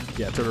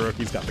 yeah,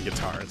 Todoroki's got the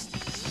guitars.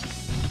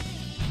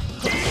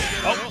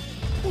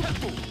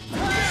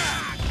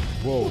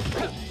 Whoa.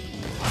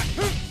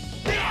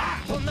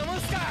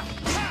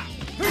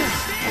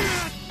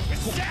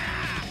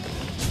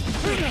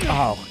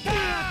 Oh.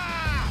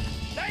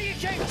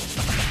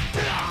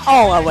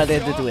 Oh, I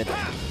wanted to do it.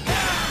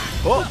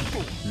 Oh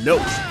no!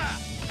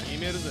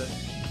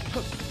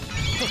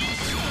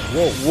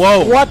 Whoa.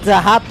 Whoa! What the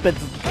happened?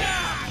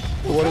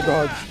 What a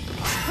dodge.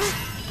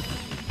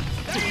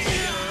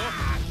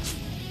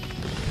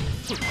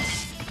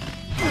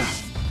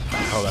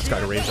 Oh, that's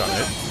got a range on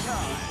it.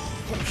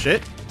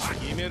 Shit! I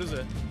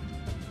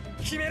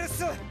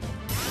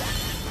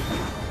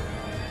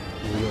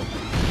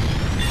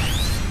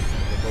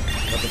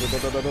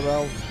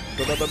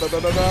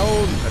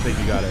think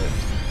you got it.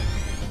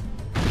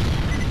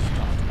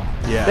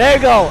 Yeah. There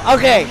you go.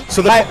 Okay.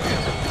 So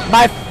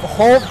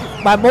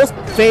my most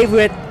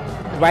favorite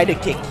rider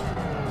kick.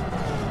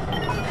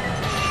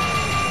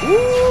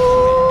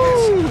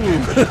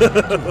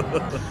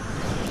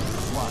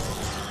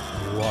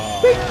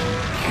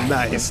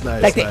 Nice,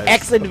 nice. Like the nice.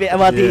 X and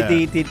well,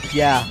 Yeah.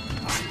 yeah.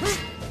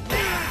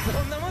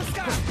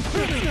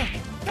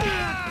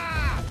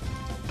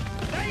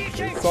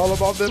 It's all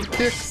about them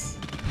kicks.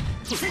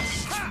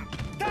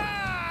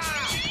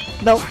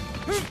 No.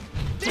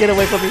 Get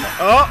away from me.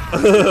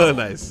 Oh,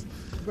 nice.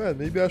 Man,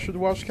 maybe I should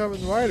watch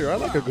Kamen Rider. I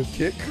like a good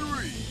kick.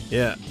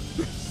 Yeah.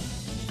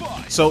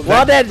 So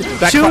Well then,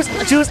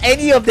 choose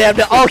any of them.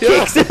 They're all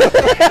kicks. so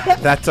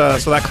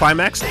that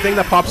climax thing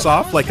that pops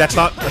off, like that's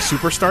not a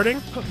super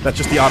starting. That's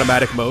just the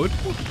automatic mode.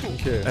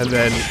 Okay. And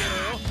then,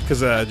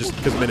 because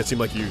Min, it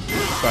seemed like you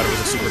thought it was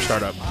a super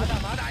startup.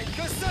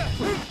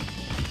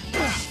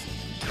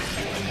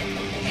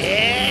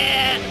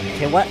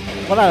 Okay, what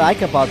I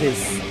like about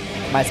this,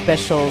 my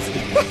specials.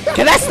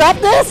 Can I stop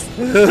this?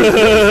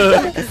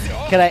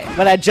 Can I?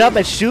 When I jump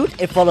and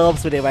shoot, it follows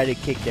up with a rider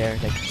kick there.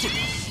 Like,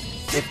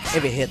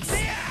 if it hits.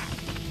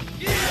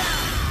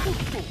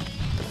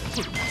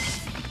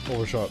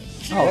 Overshot.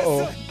 Oh.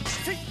 Uh-oh.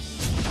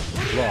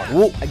 Block.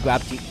 Whoa, I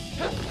grabbed you.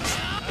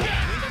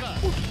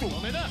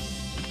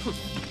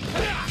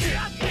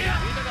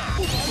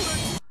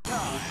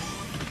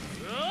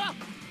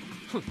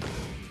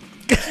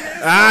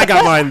 I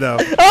got mine though.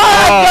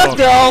 Oh,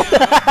 no!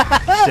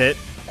 Shit.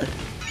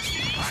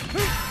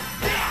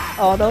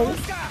 Oh no.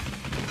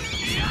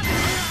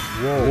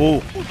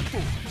 Whoa.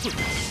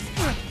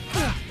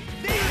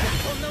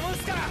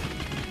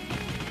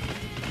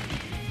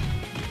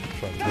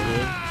 Trying to get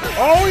in.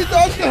 Oh, he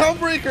dodged the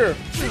Hellbreaker!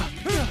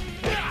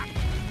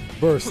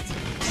 Burst.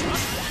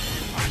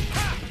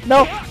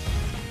 No.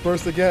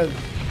 Burst again.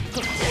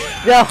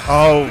 Yeah.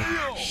 Oh.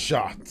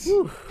 Shot.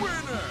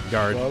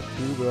 Guard. Up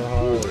to the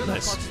heart.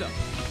 Nice.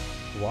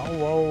 Wow,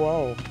 wow,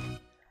 wow.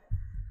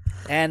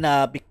 And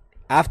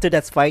after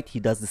that fight, he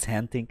does this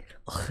hand thing.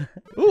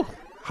 Ooh.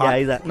 Yeah,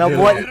 he's like, no,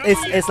 what?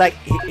 It's like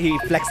he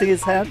flexing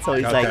his hand, so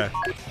he's Okay. like,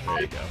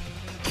 There you go.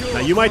 Now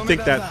you might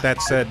think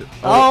that said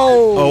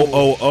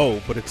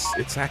Oh. but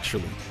it's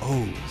actually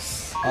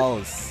O's.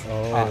 oh,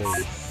 Oh.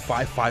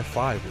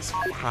 555 is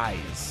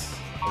highs.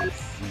 I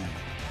see.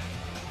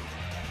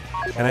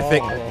 And I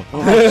think Oh,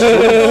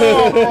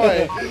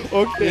 boy.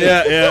 Okay.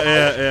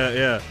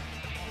 yeah.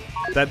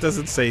 That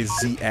doesn't say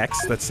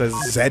ZX, that says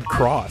Z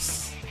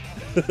cross.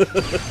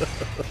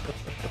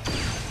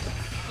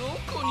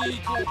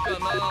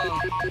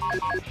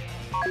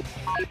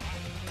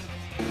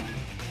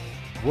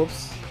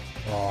 Whoops.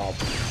 Oh.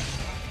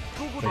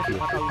 Thank you.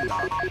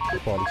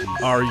 Apologies.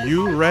 Are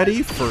you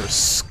ready for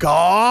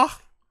ska?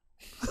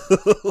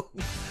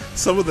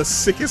 Some of the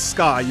sickest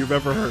ska you've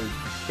ever heard.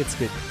 it's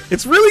good.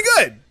 It's really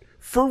good.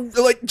 For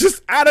like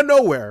just out of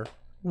nowhere,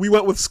 we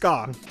went with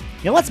ska.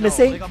 You know what's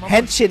missing?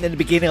 Henshin in the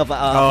beginning of a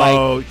fight.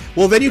 Oh,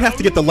 well then you'd have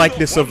to get the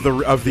likeness of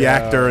the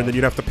actor, and then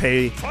you'd have to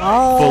pay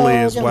Oh, fully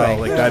as you're well. right,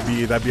 Like yeah.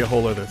 that'd be a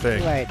whole other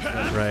thing. Right.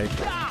 Right.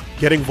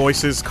 Getting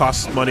voices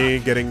costs money.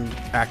 Getting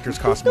actors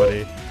costs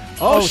money.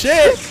 Oh,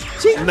 shit!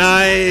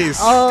 Nice.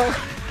 Oh.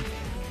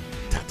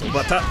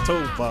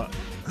 Tatoba.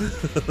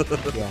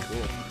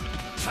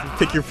 Yeah.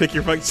 Pick your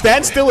fucking.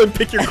 Stand still and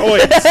pick your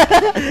coins.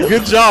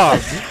 Good job.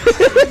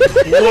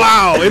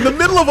 Wow! In the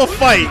middle of a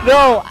fight.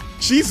 No.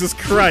 Jesus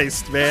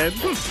Christ, man.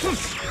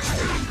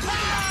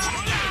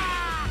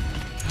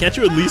 Can't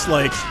you at least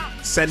like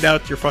send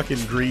out your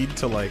fucking greed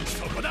to like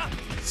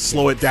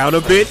slow it down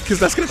a bit? Because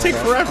that's gonna take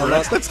forever.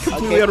 That's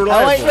completely Okay.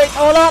 unreliable. Oh, wait,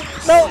 hold on.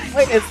 No,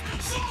 wait,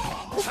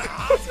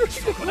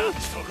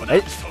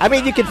 I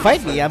mean, you can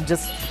fight me. I'm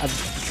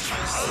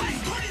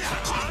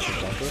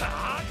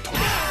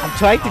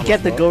trying to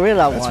get the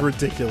gorilla That's one.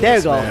 ridiculous. There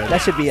you go. Man.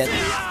 That should be it.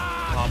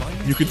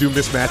 You could do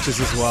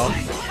mismatches as well.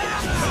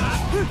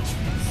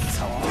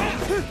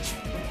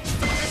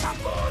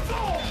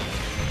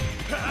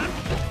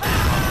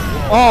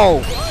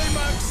 Oh.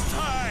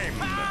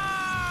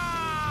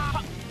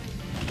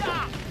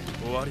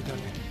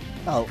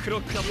 Oh.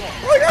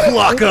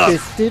 Clock up!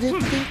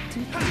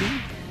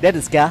 That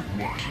is guy.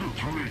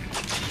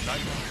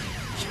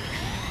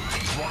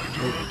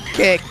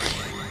 Kick.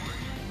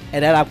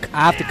 And then I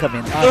have to come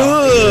in.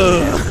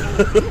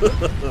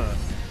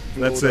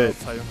 That's it.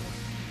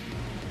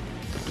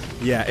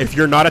 Yeah, if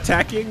you're not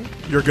attacking,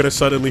 you're gonna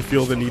suddenly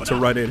feel the need to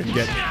run in and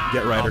get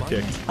rider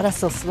kicked. Oh, that's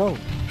so slow.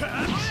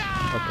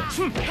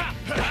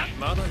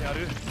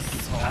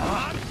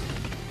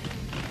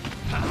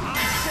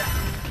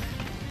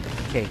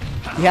 Okay.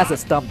 He has a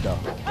stump though.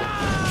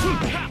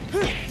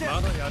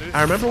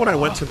 I remember when I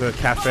went to the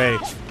cafe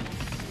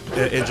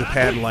in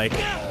Japan, like,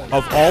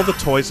 of all the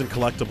toys and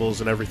collectibles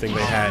and everything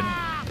they had,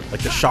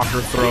 like the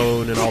Shocker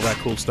Throne and all that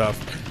cool stuff,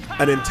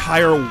 an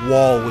entire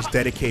wall was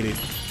dedicated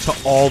to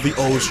all the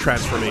O's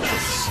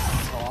transformations.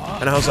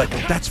 And I was like,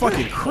 that's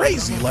fucking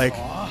crazy. Like,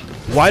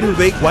 why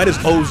does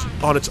O's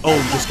on its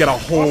own just get a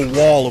whole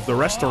wall of the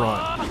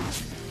restaurant?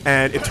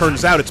 And it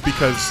turns out it's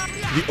because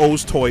the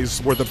O's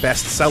toys were the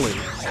best selling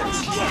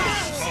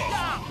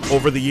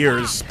over the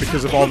years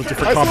because of all the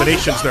different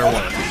combinations there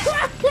were.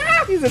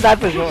 He's in that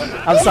before.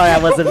 I'm sorry, I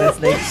wasn't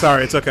listening.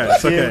 Sorry, it's okay.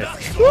 It's okay.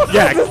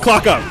 Yeah,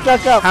 clock up.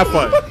 Clock up. Have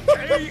fun.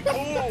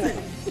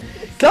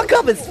 Clock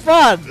up is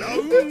fun.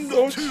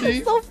 So cheap.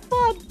 It's so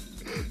fun.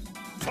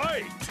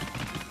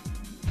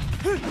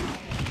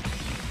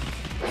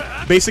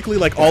 Basically,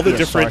 like, all the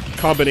different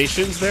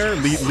combinations there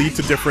lead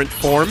to different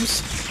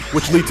forms,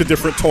 which lead to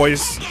different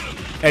toys,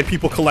 and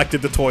people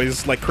collected the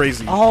toys like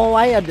crazy. Oh,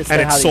 I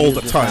understand. And it how to sold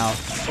use a ton. now.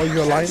 Oh,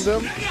 you align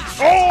them?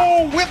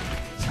 Oh, whip!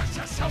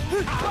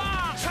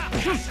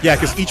 Yeah,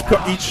 because each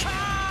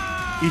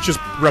just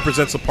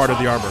represents a part of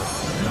the armor.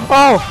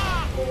 Oh!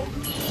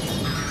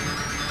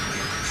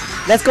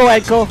 Let's go,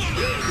 Enko.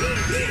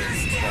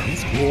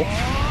 He's cool.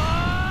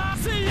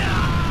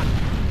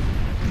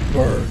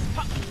 Bird.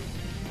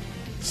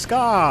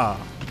 Ska!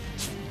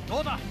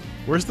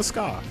 Where's the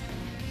ska?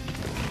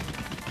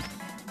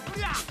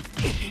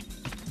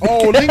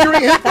 Oh,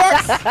 lingering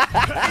hitbox?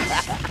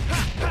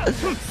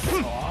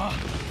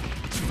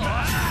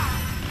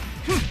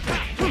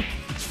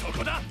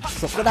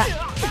 Sokoda. Yeah,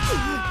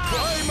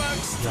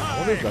 I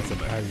wonder if that's an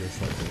ag or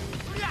something.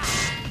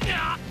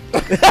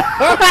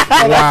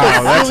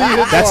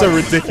 Wow, that's a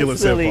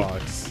ridiculous Silly.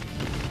 hitbox.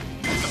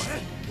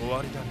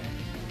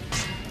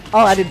 Oh,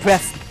 I didn't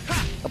press.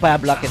 But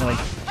I'm blocking away.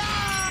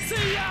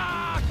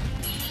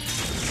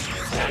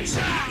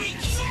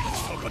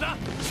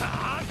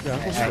 Yeah, I'm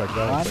supposed to like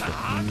that. It's like a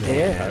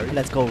There.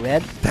 Let's go,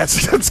 red.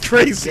 That's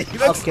crazy.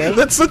 Okay.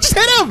 Let's just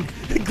hit him.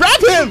 Grab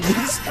him.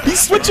 He's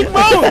switching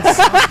modes. He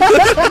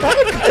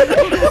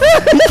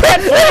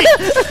can't wait.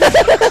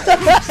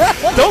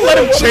 Don't let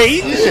him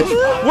change.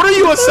 What are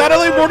you, a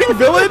Saturday morning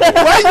villain?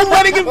 Why are you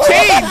letting him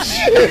change?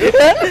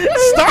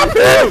 Stop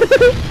him.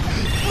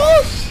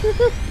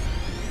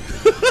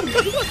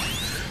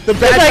 The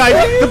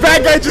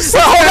bad guy just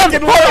sits back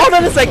and Hold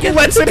on a second.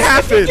 lets it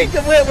happen.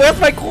 Where's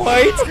my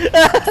coins?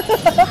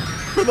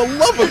 For the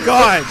love of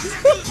God.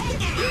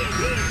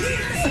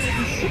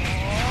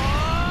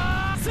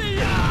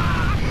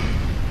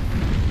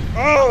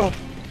 Oh!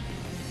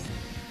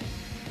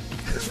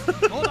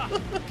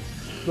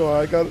 No,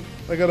 I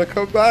gotta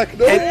come back.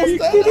 No,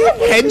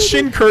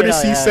 Henshin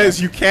courtesy Yeah.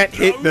 says you can't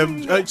hit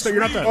them. So you're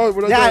not done. Oh,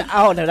 we're not Yeah. done.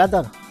 Oh no, not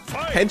done.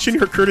 Henshin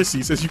her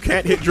courtesy says you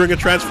can't hit during a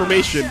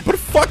transformation. But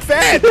fuck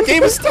that! The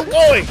game is still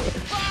going!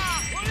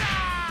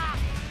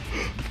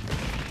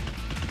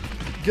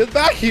 Get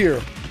back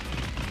here!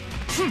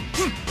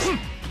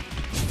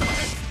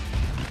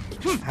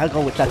 I'll go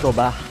with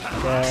Tatoba.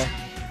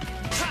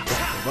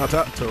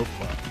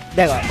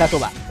 There you go,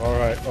 Tatoba.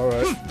 Alright,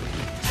 alright.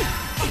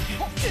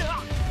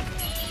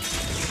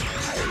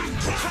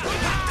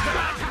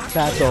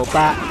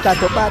 Tatoba.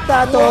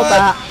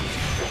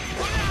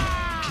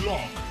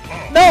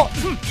 No!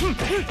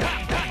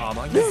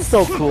 This is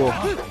so cool.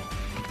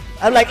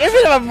 I'm like, even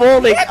if I'm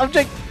rolling, I'm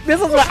just,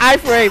 this is my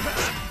iframe.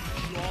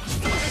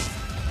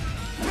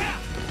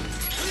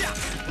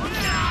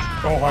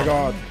 Oh my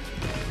god.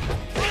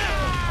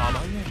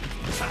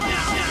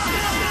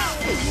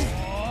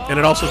 And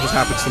it also just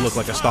happens to look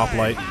like a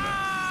stoplight.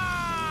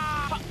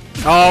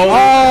 Oh!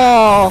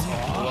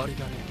 Oh!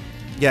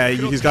 Yeah,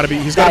 he's got to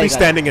be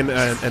standing and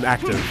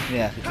active.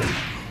 Yeah.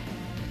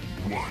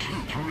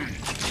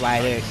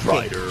 Rider.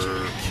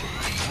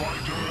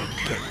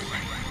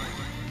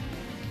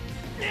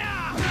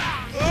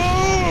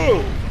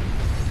 Oh!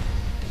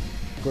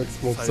 Go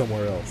explode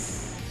somewhere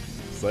else.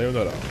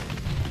 Sayonara.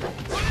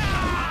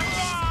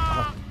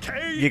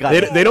 You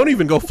got They don't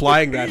even go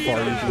flying that far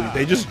usually.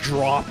 They just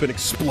drop and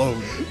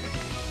explode.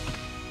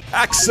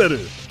 Axel.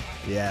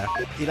 Yeah.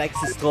 He likes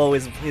to throw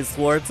his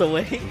swords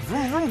away.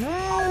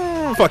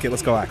 Fuck it,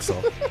 let's go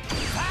Axel.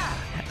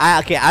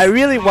 Okay, I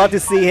really want to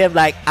see him,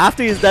 like,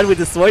 after he's done with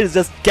the sword, he's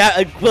just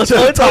tosses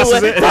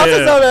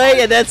it away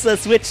and then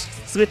switch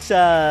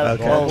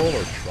Okay. Normal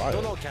or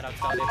trial?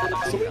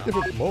 So many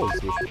different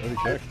modes with any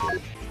character.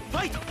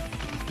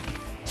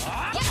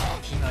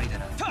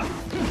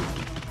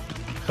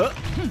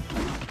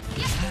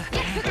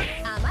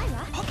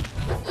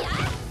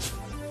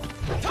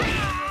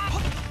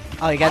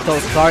 Oh, you got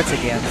those cards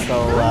again,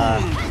 so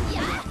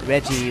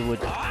Reggie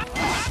would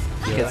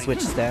can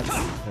switch stance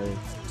or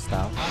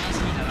style.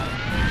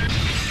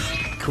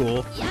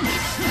 Cool.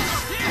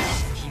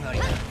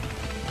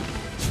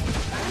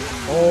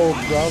 Oh,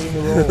 ground in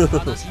the roll.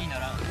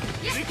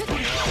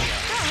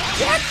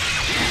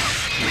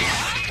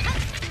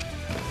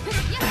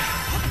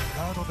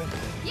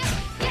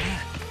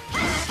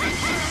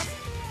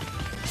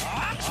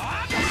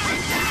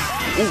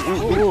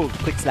 Ooh,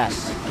 quick slash.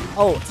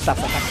 Oh, stop.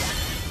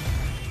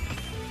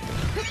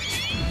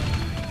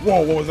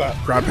 Whoa, what was that?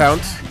 Ground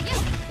pound.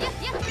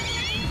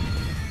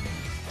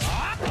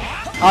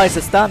 Oh, it's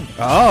a stun.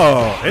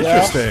 Oh,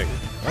 interesting.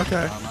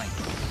 Okay.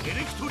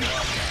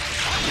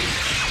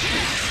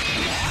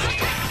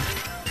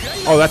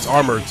 Oh, that's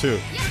armor too.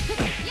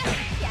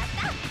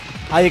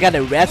 Oh, you got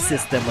a red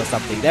system or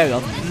something. There you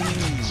go.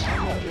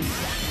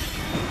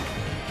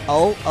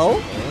 Oh!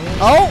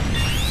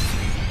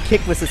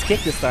 Kick versus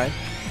kick this time.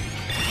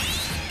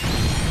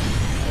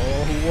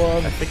 Oh, who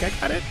won? I think I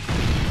got it.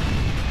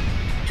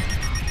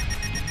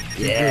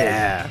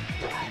 Yeah.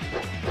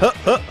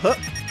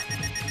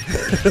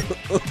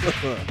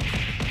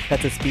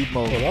 That's a speed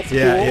mode. Oh, that's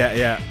Yeah, cool.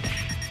 yeah.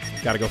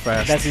 Gotta go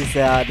fast. That is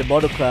the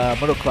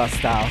motocross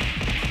style.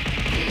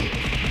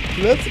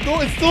 Let's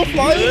go. It's still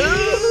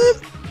flying.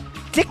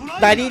 Tick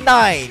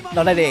 99.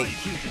 No, 98.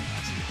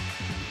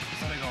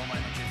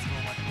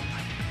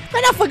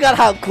 Man, I forgot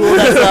how cool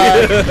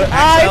that was.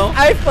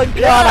 I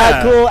forgot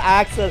how cool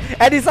Axel.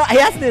 And he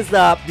has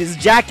this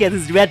jacket,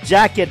 this red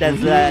jacket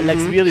that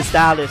looks really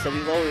stylish, and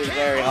he's always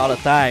wearing all the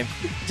time.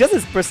 Just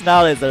his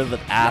personality is a little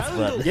bit ass,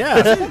 but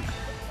yeah.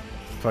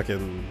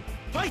 Fucking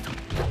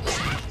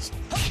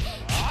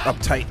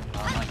uptight.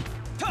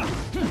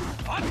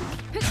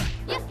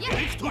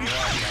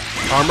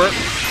 Armor?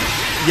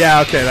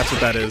 Yeah, okay, that's what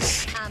that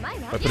is.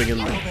 By putting in.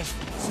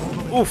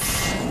 Oof.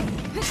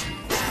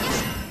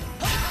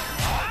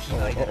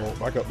 Uh-oh,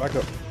 back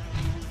up.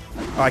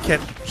 Oh, I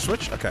can't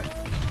switch? Okay.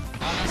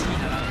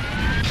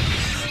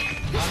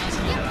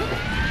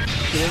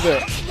 Get in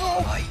there.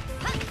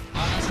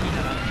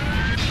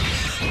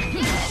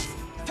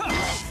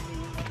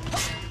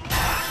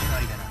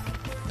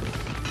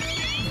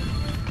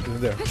 Get in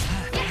there.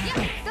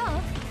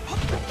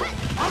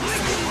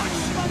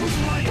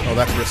 Oh,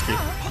 that's risky.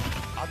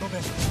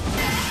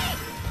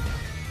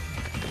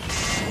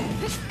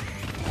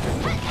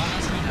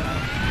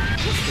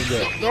 Get in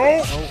there. No!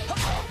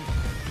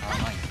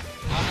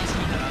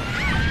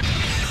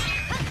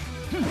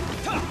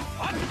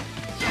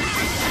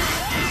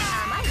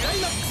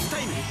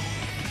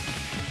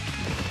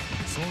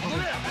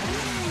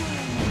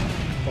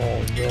 Oh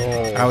no.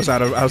 I was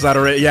out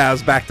of yeah, I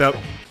was backed up.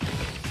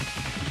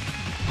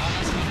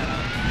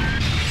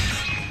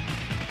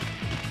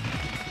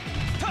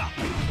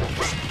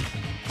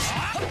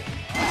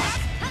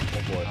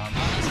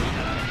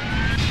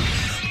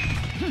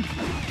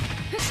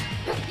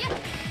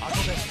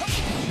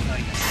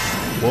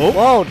 Whoa.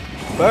 whoa,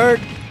 bird.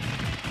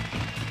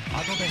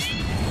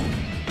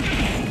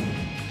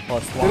 Oh,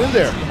 Get in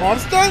there. On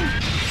stun.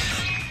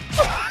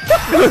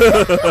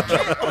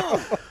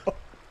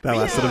 That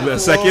lasted a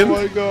second. Oh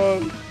my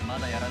god.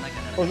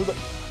 Oh, is it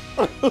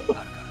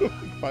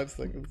 5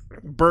 seconds.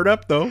 Bird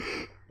up though.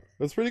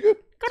 That's pretty good.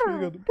 That's pretty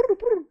good.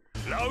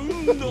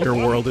 Your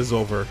world is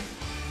over.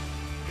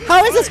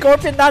 How is a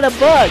scorpion not a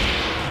bug?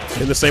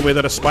 In the same way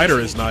that a spider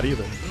is not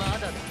either.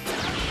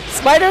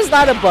 Spider's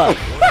not a bug.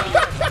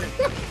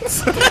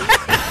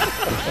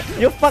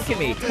 You're fucking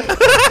me.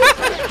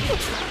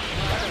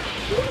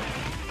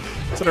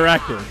 It's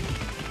interactive.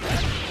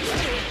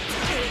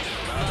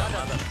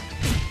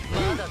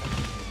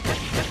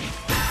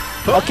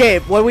 Okay,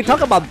 when we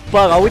talk about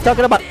bug, are we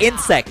talking about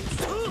insects?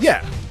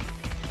 Yeah.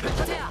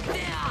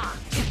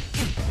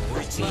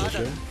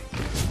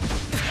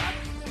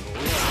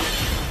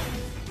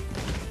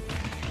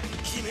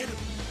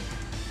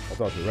 I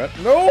thought you were right.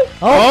 No!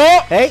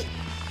 Oh! Hey!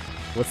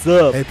 What's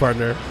up? Hey,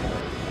 partner.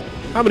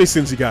 How many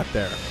sins you got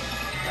there?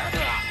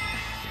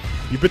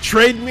 You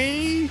betrayed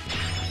me.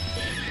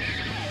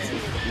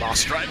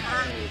 Lost Strider.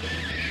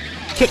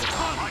 Kick!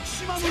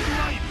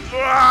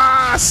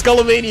 Ah,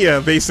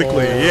 Skullomania,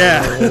 basically. Oh.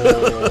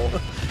 Yeah.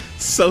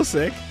 So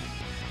sick.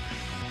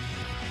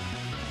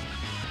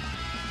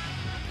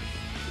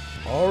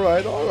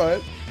 Alright.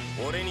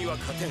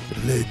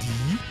 Lady.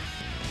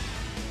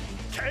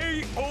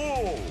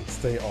 KO.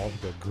 Stay on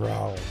the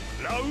ground.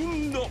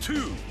 Round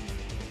 2.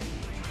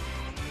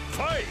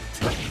 Fight.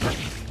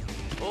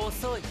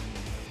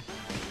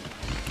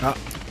 Ah.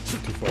 Too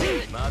far.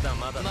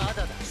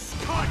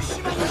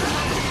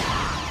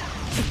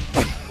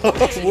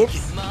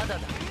 Whoops.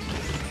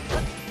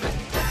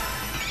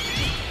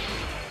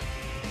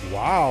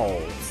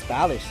 Wow.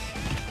 Stylish.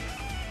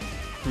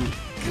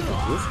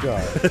 This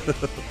guy.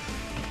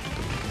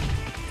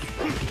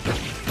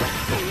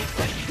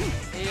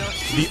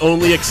 The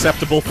only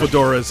acceptable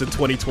fedoras in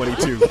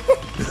 2022.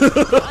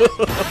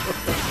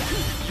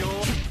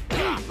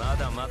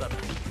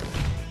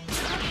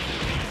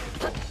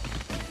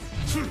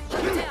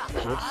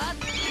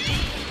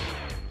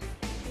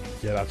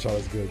 Yeah, that shot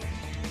is good.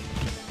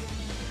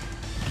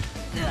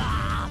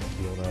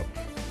 Blown up.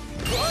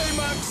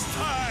 Climax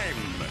time!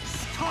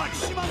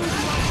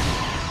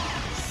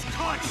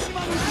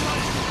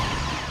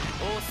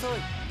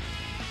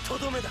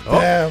 Oh,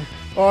 Damn.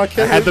 Oh, I I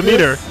can't. had the hit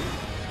meter. this.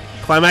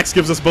 Climax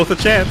gives us both a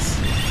chance.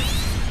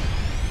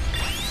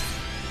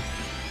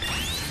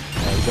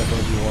 Oh, we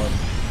definitely won.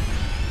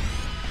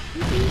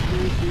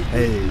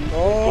 Hey.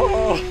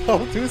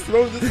 Oh, too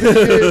slow this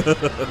game.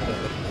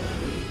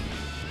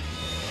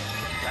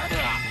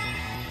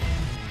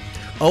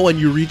 Oh, and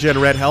you regen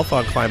red health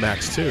on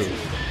Climax too.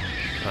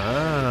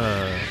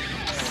 Ah.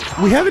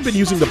 We haven't been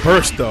using the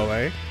burst though,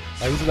 eh?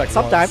 I use it like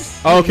Sometimes.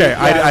 Oh, okay,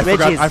 Yeah, I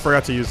Reggie's-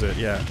 forgot to use it.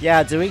 Yeah.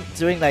 Yeah, doing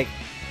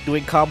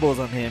combos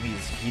on him.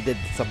 He did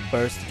some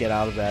burst to get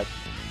out of that.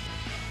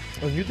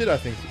 once. Oh, you did, I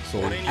think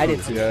so. I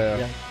did too.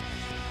 Yeah.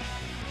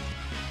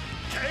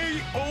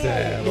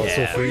 Damn, that was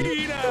so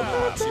free.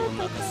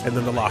 And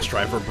then the Lost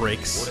Driver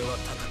breaks.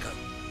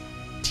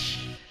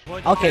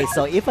 Okay,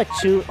 so if I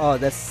choose,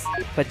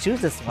 if I choose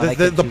this one, I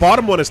The can the choose-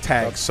 bottom one is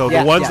tagged, so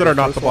Yeah, the ones yeah. that are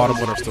not First the bottom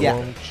one one are still Yeah.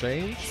 won't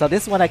change. So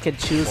this one I can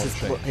choose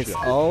his Yeah.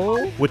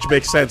 O. which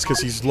makes sense because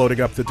he's loading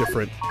up the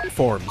different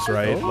forms,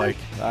 right? Oh. Like,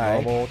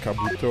 Alright. Normal,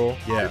 Kabuto.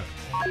 yeah.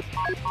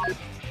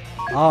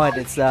 Oh, and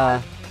it's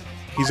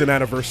He's an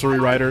anniversary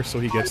rider, so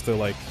he gets to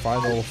like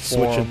Final Switch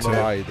form into-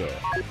 rider.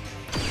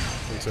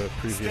 into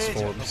previous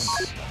forms.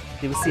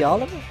 did we see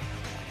all of them?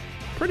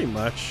 Pretty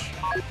much.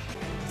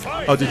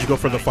 Oh, did you go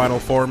for the final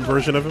form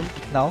version of him?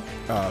 No.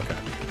 Oh,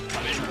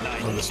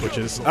 okay. On the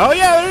switches. Oh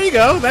yeah, there you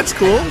go. That's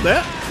cool.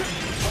 That.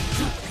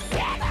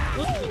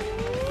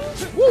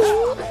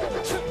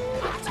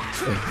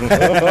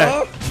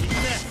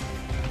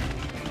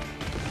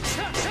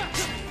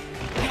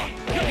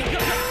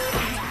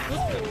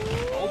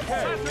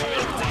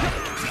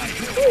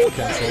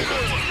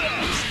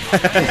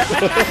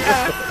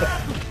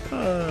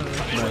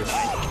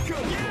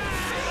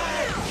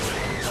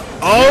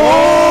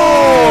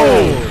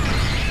 Oh!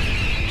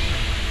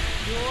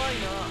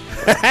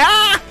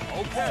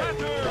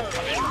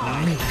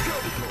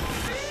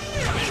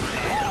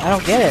 I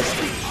don't get it.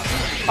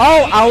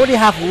 Oh, I already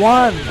have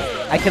one.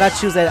 I cannot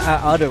choose that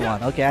other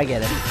one. Okay, I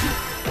get it.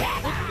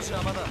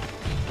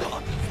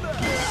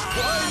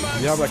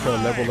 You have like a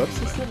level up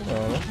system?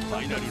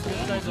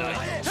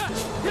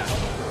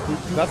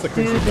 That's a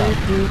quick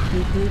attack.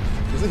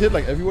 Does it hit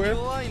like everywhere?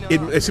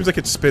 It seems like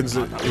it spins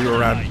you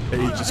around. It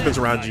just spins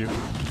around you.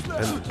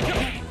 And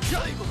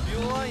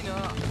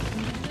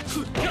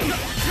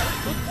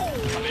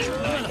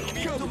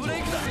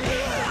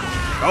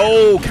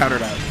oh,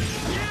 countered out.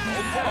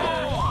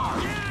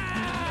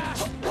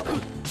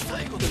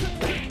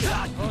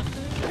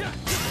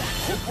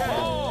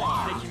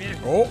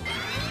 Oh!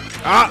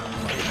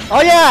 Ah!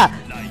 Oh yeah,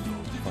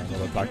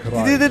 Final attack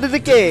the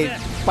game.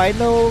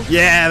 Final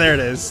Yeah, there it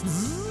is.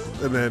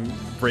 And then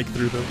break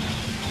through them.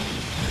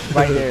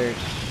 right there.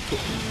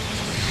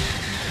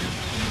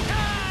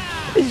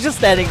 He's just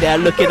standing there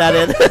looking at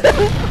it.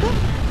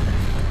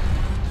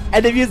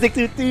 And the music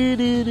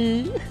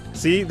too.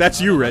 See, that's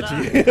you,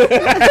 Reggie.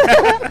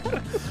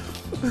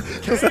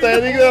 Just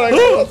standing there like,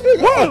 Oh, what's going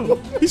on?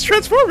 whoa! He's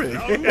transforming.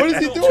 What is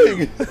he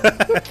doing?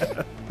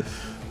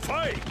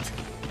 Fight!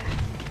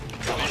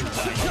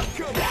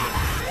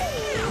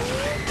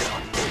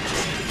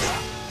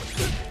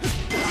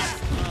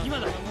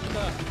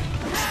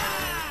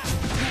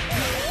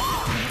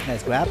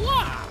 Nice grab.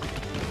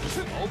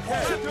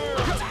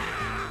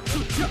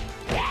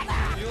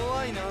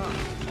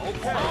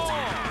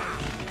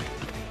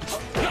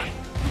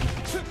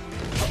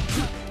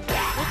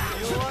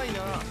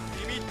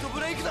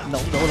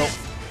 No.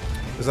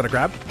 Is that a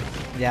grab?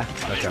 Yeah.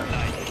 Okay.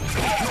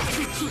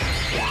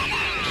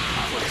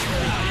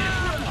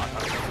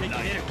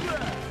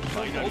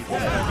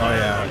 Oh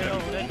yeah.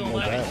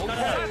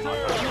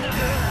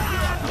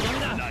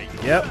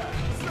 Yep.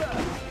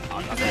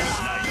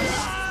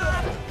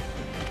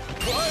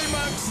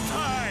 Climax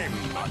time!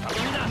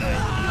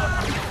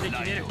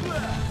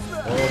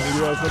 Oh,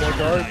 Meteor has no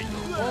guard.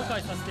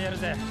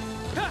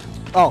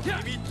 Oh.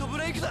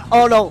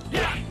 Oh no.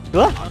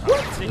 Huh?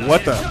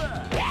 What the?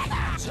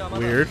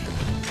 Weird.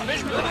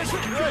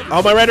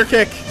 Oh, my rider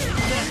kick.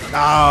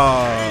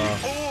 Oh.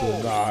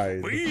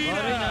 Nice.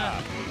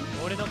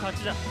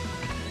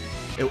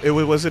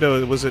 Was it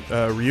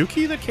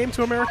Ryuki that came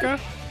to America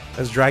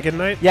as Dragon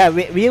Knight? Yeah,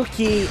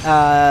 Ryuki.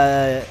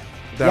 That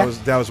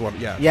yeah. was one.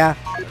 Yeah. Yeah,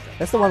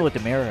 that's the one with the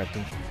mirror, I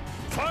think.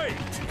 Fight!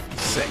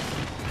 Sick.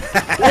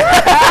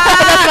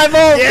 That's my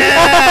move.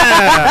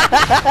 Yeah.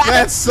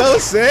 That's so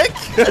sick.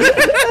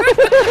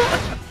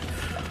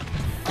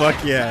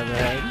 Fuck yeah,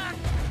 man.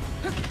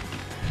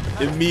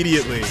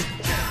 Immediately.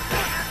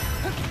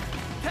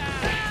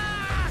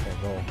 Oh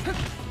no.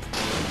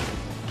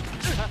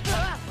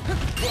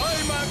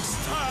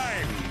 Climax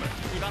time!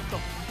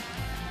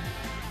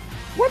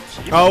 What?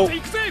 Oh,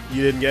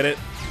 you didn't get it.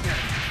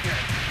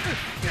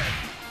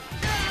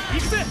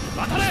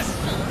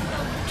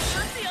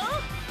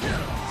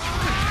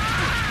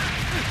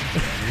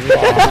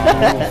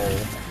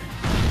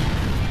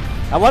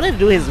 Wow. I wanted to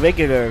do his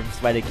regular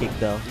spider kick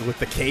though. With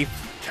the cape.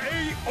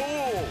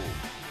 KO.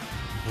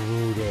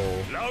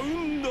 Brutal.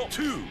 Round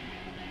 2.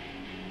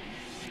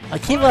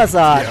 Akima's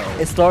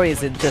his story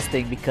is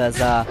interesting because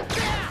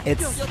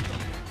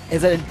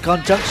it's in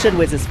conjunction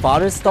with his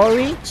father's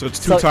story. So it's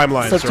two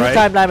timelines, so two right?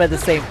 timelines at the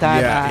same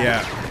time.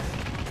 Yeah.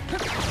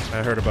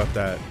 I heard about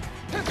that.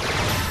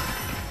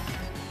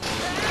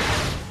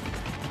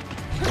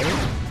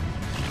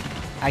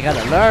 I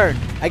gotta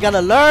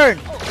learn.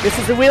 This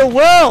is the real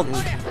world.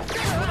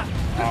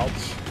 Ouch.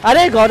 I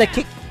didn't go to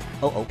kick.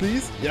 Oh.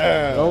 Please?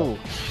 Yeah. Oh,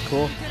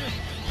 cool.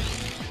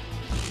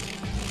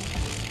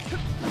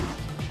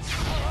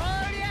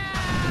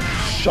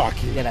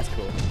 Shocking. Yeah, that's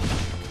cool.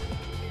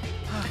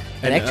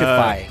 And,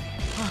 Electrifying.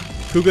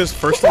 Kuga's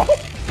first of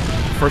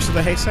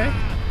the Heisei?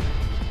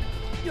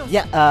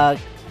 Yeah,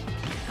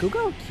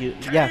 Kuga?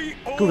 Yeah,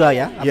 Kuga,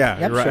 yeah? Yeah,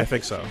 I'm you're right. sure. I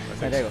think so.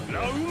 Yeah, there you go.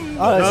 Round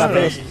Oh, it's not No.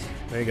 finished.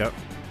 There you go.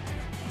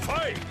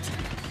 fight.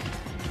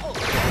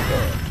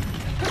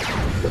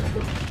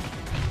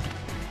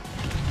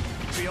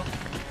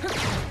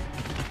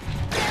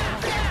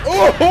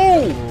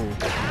 Oh!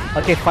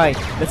 Okay, fine.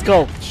 Let's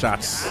go.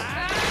 Shots.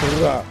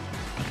 Hurrah.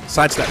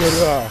 Side steps.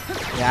 Hurrah.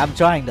 Yeah, I'm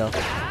trying though.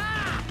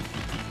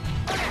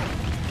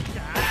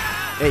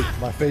 Hey,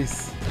 my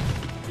face.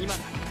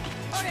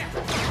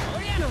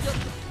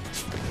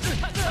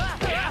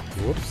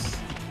 Whoops.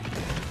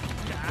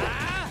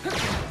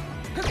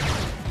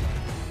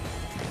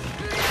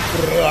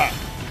 Hurrah.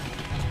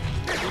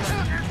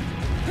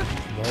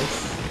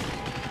 Nice.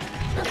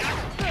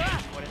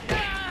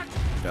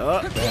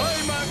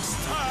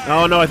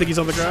 Oh no, I think he's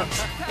on the ground.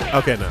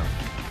 Okay, no.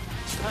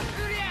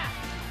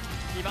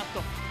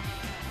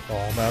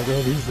 Oh man, I'm gonna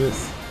lose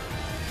this.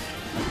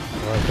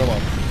 Alright, come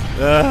on.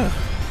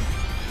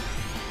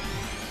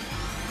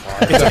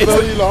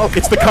 Definitely lost.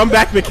 It's the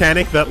comeback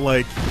mechanic that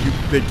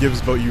that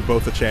gives you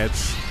both a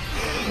chance.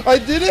 I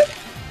did it!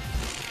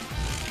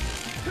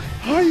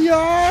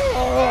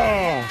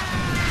 Hiya!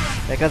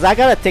 Because I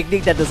got a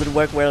technique that doesn't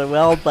work very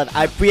well, but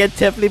I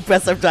preemptively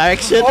press some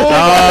direction. Oh,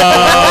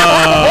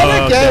 what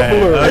a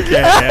gambler!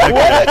 Okay.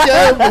 What a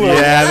gambler!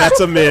 Yeah, that's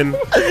a min.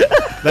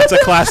 That's a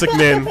classic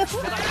min.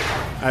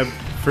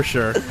 For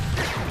sure.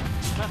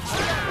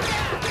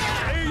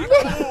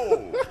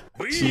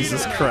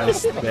 Jesus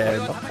Christ,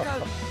 man.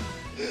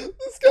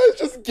 This guy's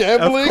just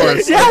gambling. Of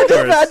course. Yeah,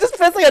 I'm just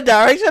pressing a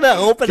direction and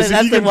hoping it Because if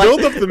has you can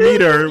build up the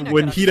meter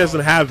when he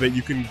doesn't have it,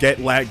 you can get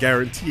lag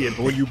guaranteed.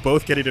 But when you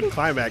both get it in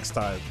climax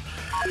time,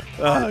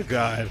 oh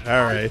god!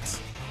 All right,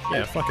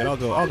 yeah, fuck it. I'll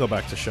go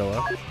back to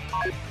Showa.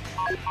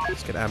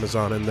 Let's get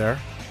Amazon in there.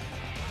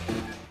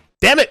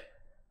 Damn it!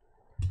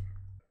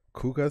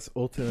 Kuga's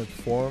ultimate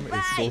form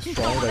is so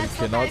strong that he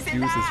cannot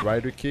use his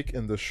rider kick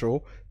in the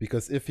show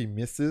because if he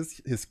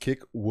misses, his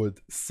kick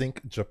would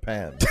sink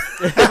Japan.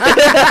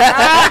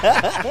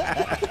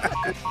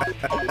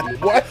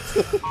 What?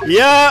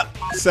 Yeah,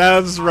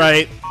 sounds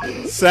right.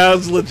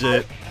 Sounds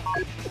legit.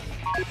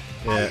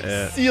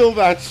 Yeah. Seal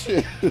that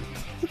shit.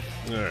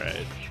 All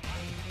right.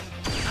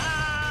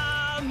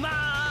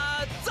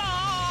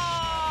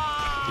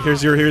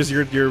 Here's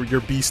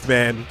your beast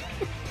man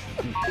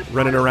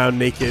running around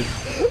naked.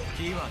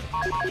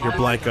 Your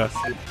Blanca,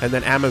 and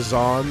then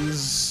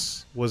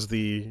Amazon's was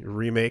the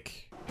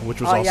remake,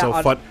 which was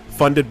also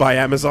funded by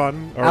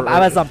Amazon.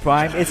 Amazon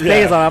Prime. It's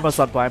based on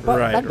Amazon Prime,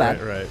 but not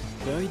bad. Right.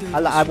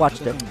 I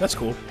watched it. That's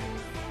cool.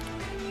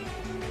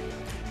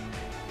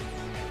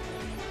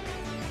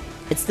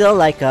 It's still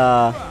like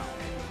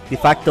de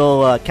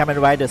facto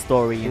Kamen Rider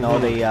story, you know.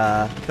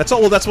 That's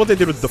all. Well, that's what they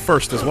did with the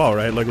first as well,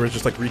 right? Like we're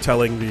just like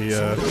retelling the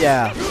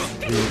yeah,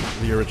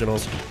 the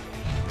originals.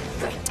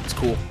 It's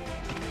cool.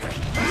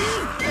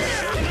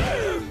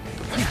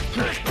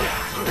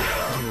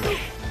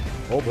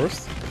 Oh,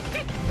 burst.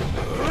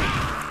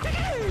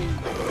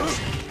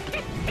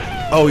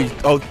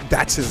 Oh,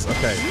 that's his.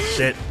 Okay,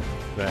 shit.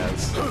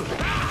 This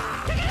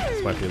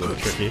might be a little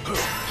tricky.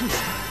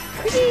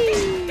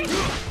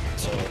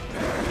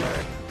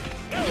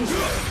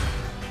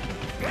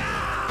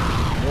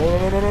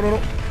 No.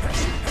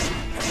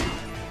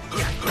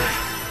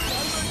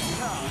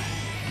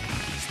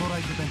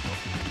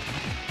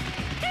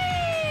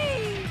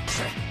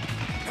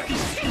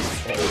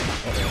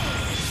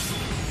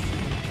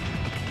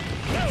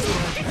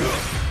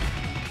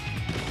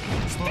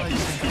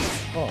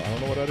 Oh, I don't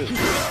know what that is.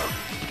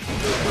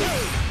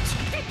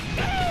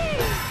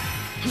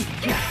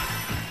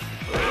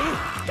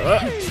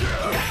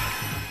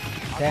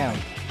 damn.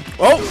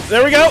 Oh,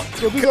 there we go.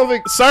 Go do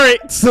something. Sorry.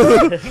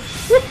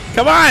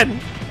 Come on.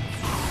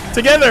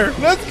 Together.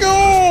 Let's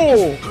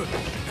go.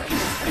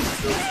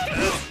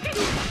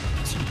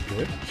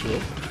 Good,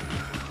 chill.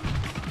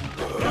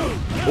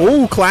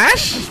 Oh,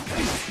 Clash.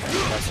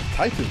 That's some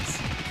Titans.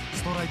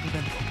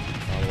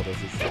 What is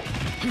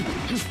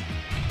this?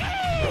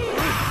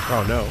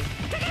 Oh no.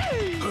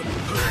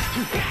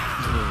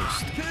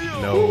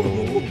 No.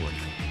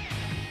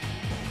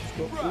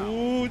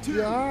 Ooh,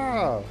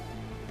 yeah.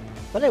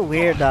 What a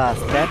weird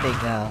standing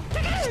now.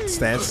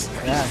 Stance.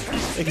 Yeah.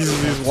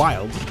 He's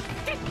wild.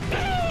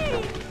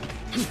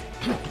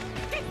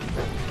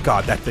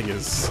 God, that thing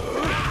is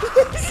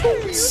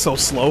so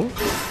slow.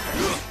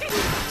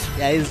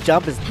 Yeah, his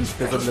jump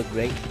doesn't look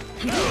great.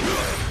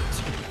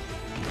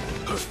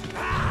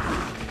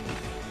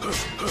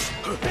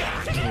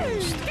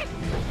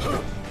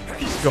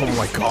 Oh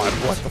my God,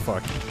 what the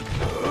fuck?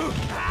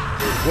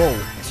 Whoa.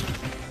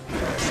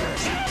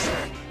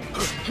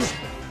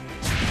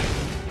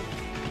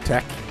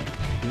 Tech.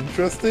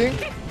 Interesting.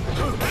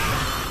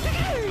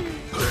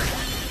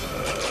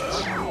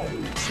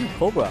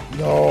 Cobra.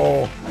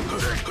 No.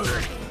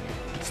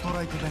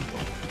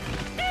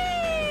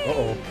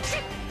 Uh-oh.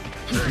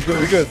 We good,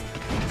 we good.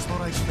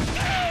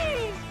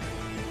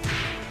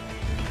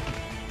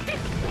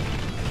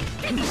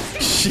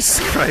 Jesus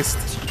Christ.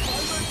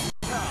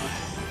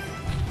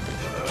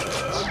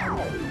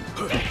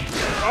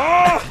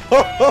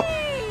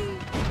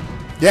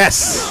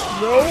 Yes!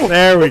 No!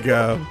 There we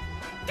go.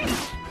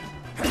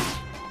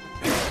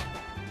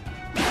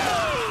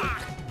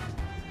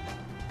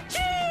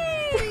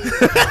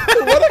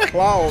 What a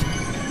clown.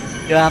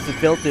 You have to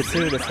filter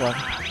too, this one.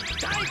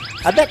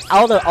 I bet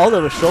all the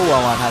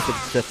Showa one has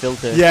the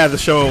filter. Yeah, the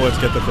Showa ones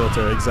get the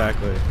filter,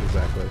 exactly.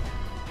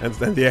 And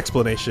then the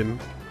explanation.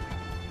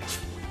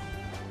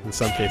 In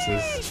some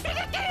cases.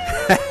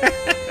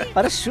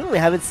 But that's true, we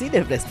haven't seen the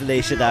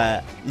explanation.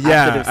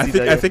 Yeah,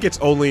 I think it's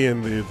only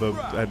in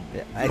the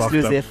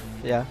exclusive,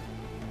 yeah.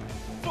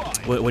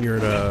 When you're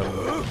in a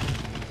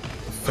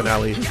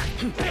finale.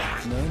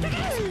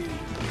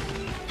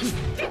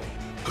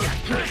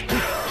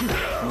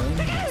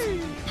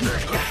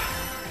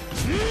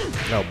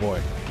 Oh boy.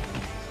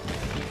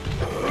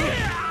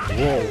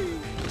 Whoa.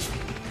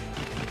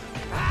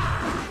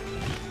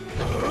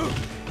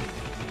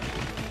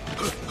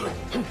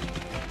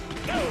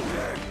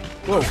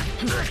 Whoa.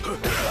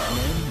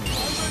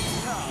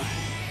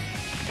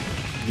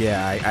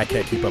 Yeah, I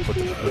can't keep up with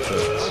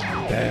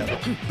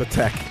the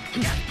tech.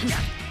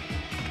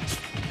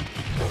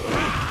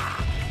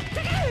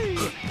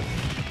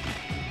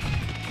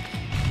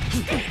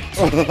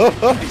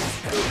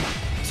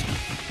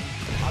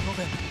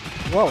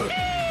 Whoa.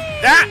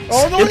 Ah!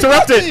 Oh, no,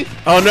 Interrupted!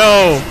 Oh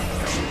no!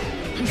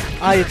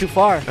 Ah, you're too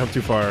far. I'm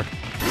too far.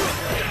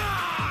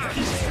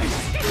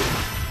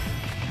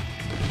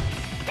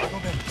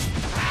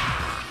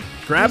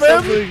 Grab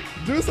him!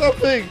 Do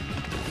something!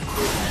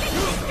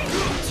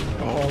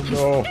 Oh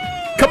no.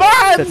 Come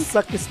on! That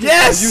sucker stick.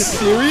 Yes! Are you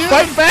serious?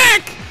 Fight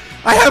back!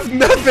 I have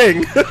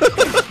nothing!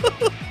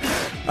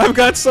 I've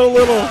got so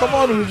little. Come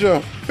on,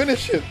 Uja.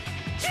 Finish it.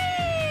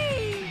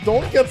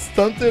 Don't get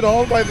stunted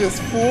on by this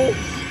fool.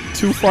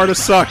 Too far to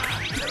suck.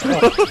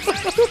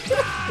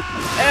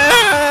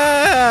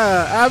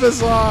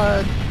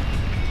 Amazon!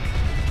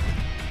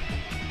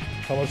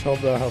 How much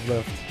health do I have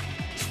left?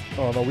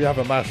 Oh no, we have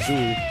a match, do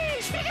we?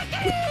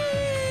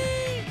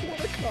 What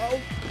a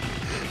clown.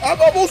 I'm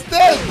almost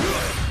dead!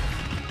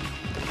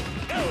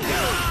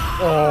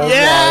 Oh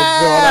Yeah!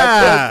 my god,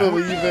 I can't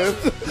believe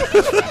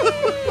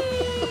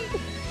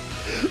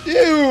it.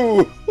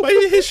 Ew! Why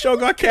his show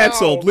got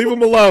cancelled? Leave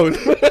him alone.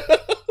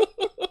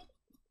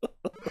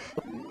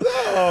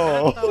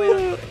 Oh.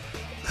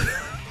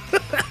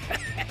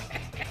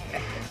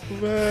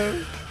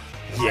 Man.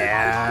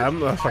 Yeah,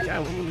 I'm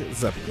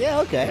it's a Yeah,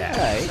 okay,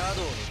 alright.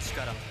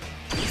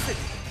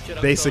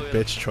 basic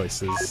bitch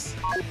choices.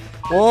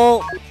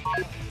 Well,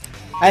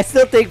 I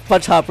still think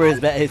Punch Hopper is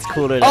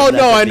cooler than Oh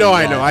no, I know.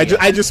 Yeah.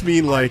 I just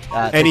mean like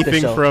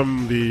anything show.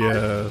 from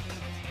the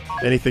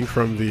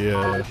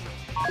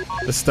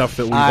the stuff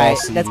that we've all Alright,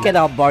 seen. let's get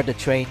on board the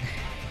train.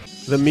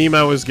 The meme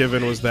I was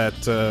given was that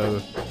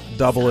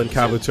Double and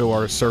Kabuto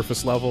are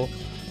surface level.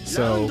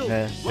 So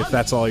Yeah. if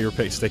that's all you're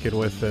sticking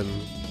with, then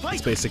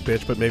it's basic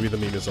bitch. But maybe the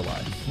meme is a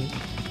lie.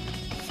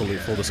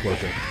 Full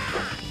disclosure.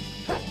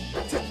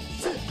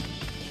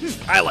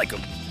 I like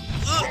him.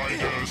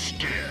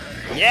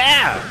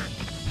 Yeah.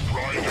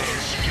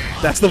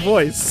 That's the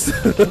voice.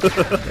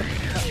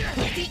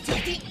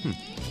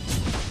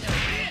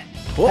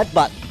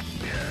 Headbutt.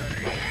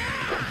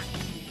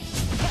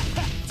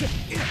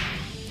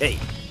 Hey.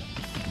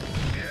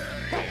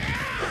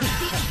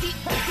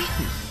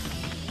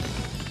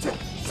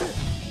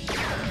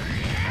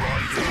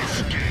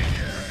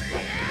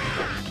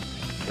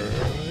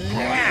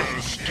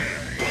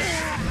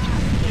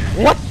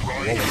 What?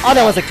 Oh,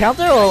 that was a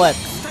counter or what?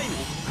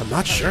 I'm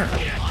not sure.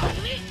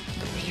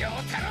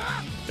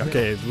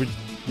 Okay,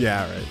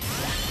 yeah, right.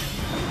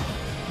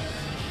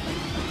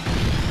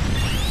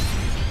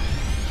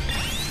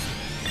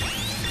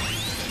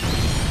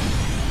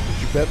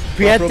 Did you bet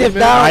Preemptive properly,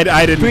 man? down.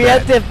 I didn't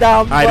bet. Preemptive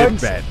down. I didn't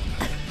works. bet.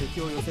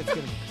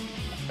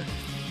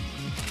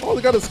 Oh,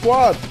 they got a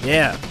squad.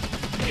 Yeah.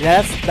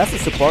 Yeah, that's a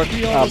support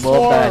We on the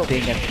move that I swarm.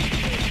 think.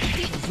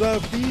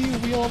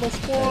 Zabi, we on a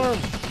swarm.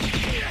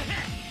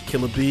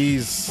 Killer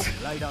bees.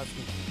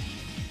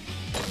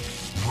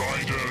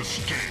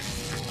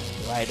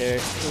 Rider.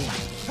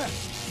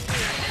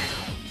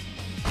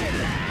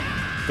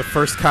 The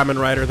first Kamen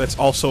Rider that's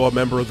also a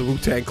member of the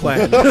Wu-Tang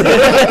Clan. 戦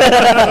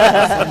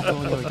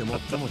闘において最も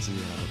重要なこ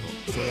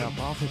とそれは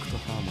パーフェクト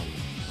ハーモニ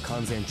ー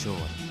完全調和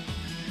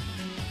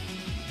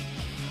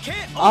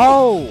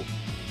Oh,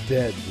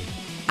 Dead.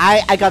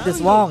 I got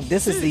this wrong.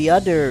 This is the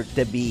other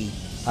Debbie.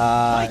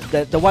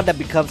 The one that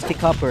becomes Kick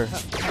Hopper.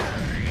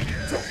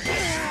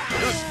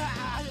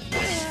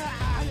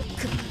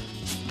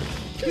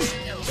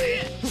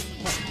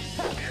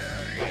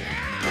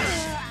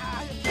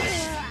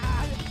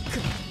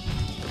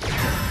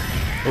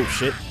 Oh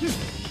shit.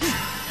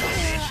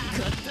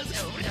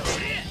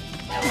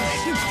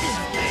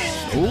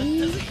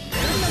 Ooh.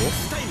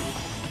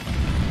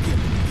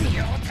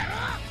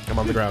 I'm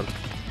on the ground.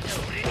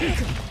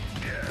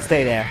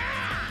 Stay there.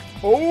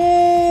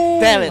 Oh!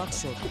 Damn it.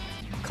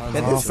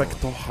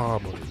 Perfecto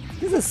harmony.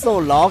 This is so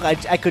long.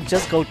 I could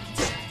just go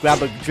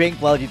grab a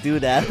drink while you do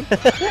that.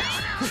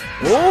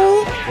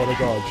 Oh! What a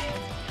dodge.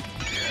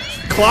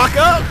 Clock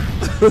up!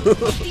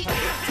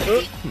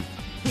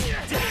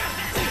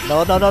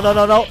 No.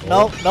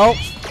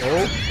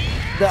 Oh.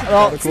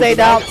 No, stay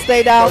down,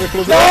 stay down. Gotta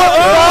close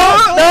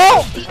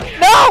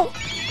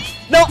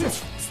No.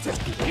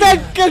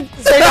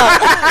 Stay down.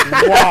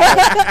 Wow.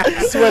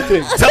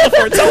 Sweating.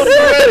 Teleport!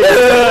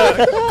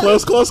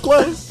 Close.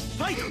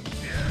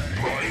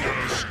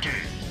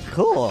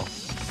 Cool.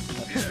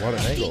 What an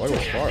angle. That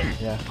was far.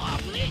 Yeah.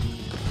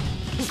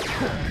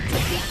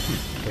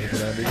 Thank you,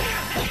 Andy.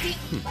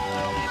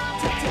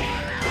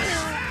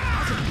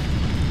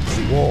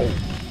 Whoa.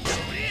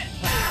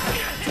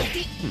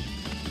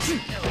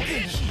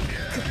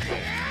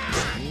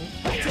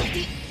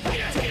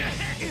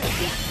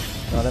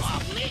 No,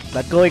 that's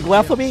not going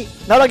well for me.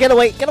 No, get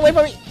away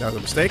from me. That was a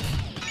mistake.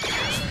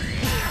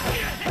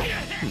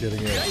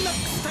 Getting in.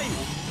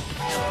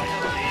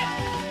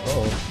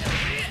 Uh-oh.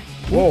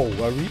 Whoa,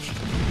 I reached.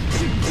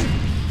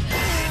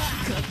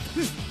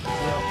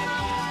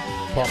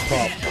 Pop.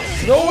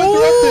 No,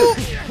 interrupted!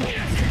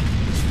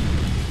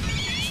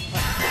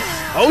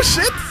 Oh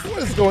shit!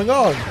 What is going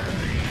on?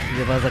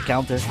 Give us a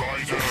counter.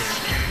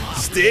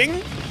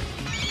 Sting?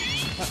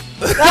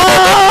 Wait.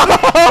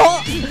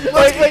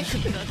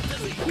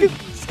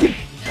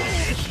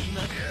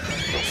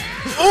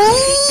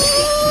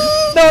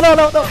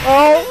 No.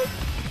 Oh.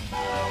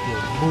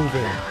 You're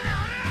moving.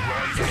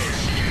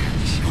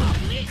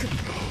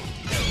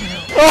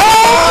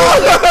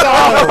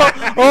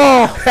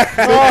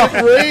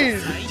 Great!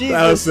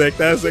 That was sick.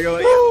 I'm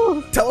like,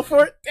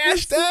 teleport,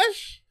 dash.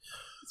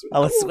 I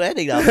was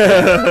sweating now.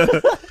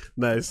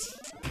 Nice.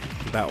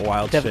 That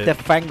wild the shit.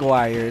 Frank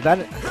Wire. That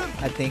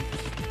I think.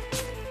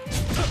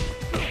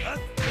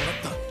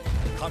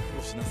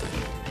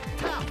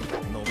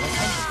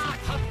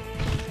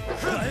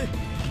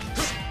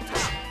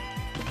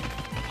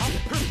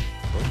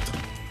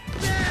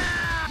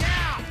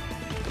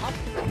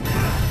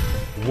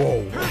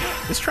 Whoa.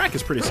 This track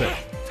is pretty sick.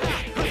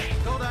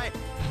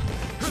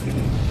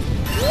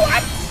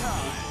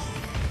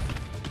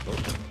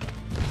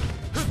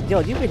 Yo,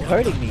 you've been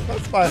hurting me.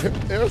 That's my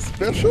air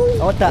special?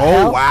 Oh, what the Oh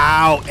hell?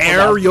 wow!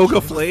 Air yoga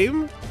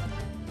flame?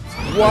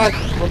 What?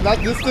 From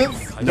that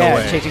distance? No Yeah,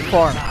 way. changing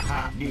form.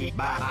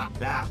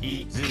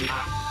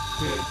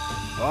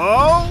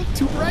 Oh,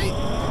 too bright.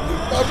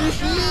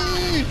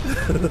 Babushi!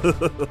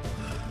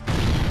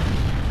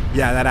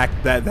 Yeah,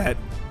 that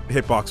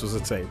hitbox was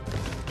insane.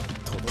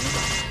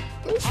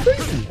 That was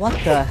crazy. What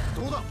the?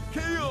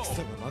 KO.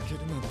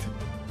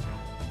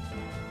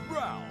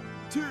 Round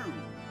 2.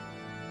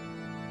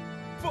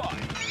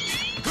 Fight.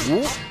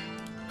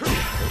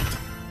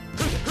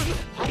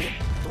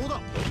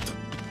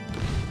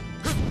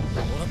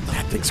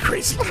 That thing's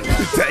crazy.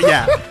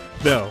 Yeah,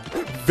 no,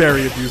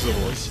 very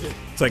abusable.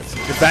 It's like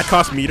if that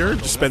costs meter,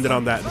 just spend it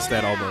on that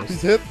instead. Almost.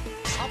 He's hit.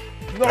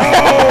 No!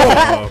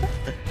 Oh.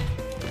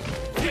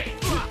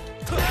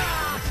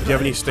 Do you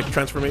have any stick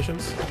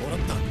transformations?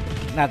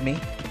 Not me.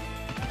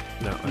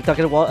 No. You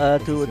talking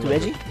about to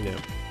Reggie? Yeah.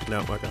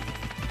 No. Okay.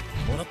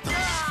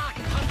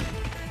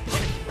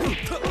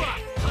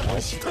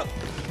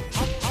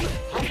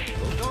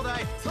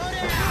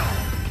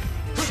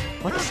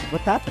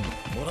 What happened?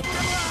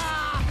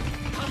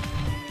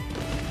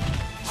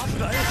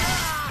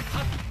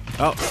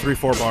 Oh,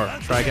 3-4 bar.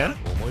 Try again.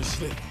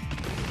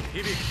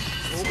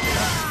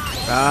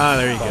 Ah,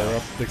 there you Power go.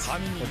 up. Okay.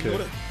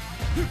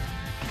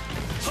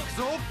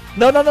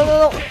 No.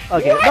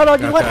 Okay, no,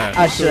 you what? Okay.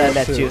 I should have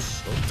let you.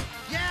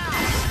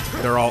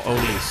 They're all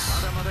onlys.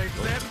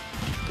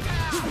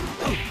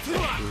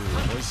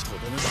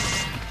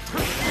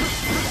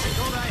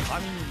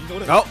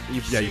 Oh,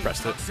 you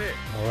pressed it.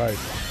 Alright.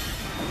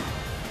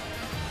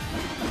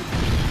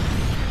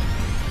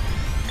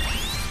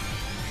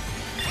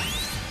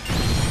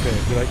 Okay,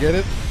 did I get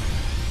it?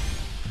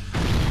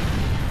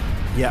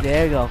 Yeah.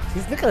 There you go.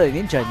 He's looking like a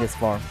ninja in this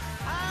form.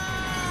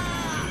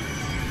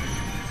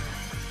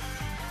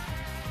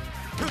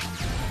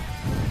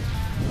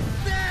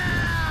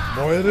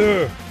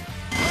 Moire!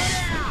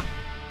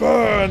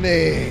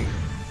 Burning!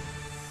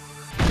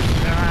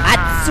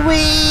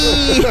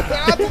 Atsui!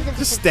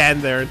 Just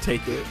stand there and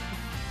take it.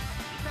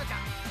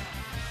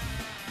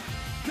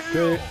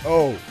 Okay,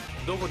 oh.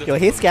 Yo,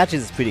 his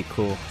sketches is pretty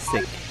cool.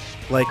 Sick.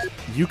 Like,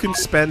 you can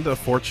spend a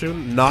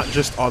fortune not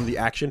just on the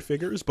action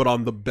figures, but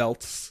on the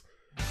belts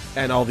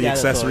and all the Yeah,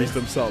 accessories toys.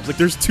 themselves. Like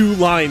there's 2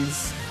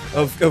 lines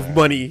of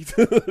money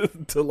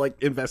to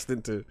like invest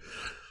into.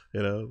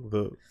 You know,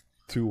 the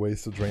 2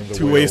 ways to drain the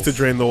 2 ways to whales.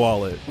 drain the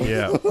wallet.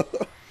 Yeah.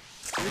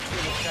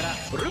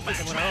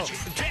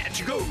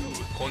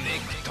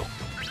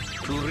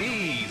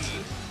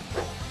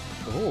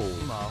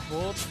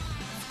 Oh.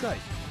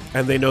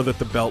 And they know that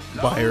the belt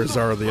buyers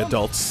are the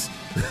adults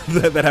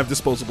that have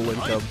disposable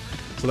income.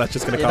 So that's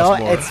just going to You know,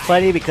 cost more. it's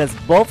funny because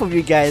both of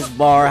you guys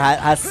bar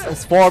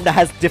has form that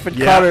has different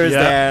Yeah, colors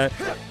yeah. there.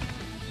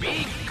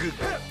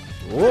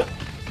 Oh.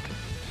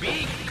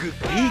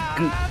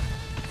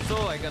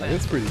 That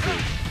is pretty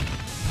big.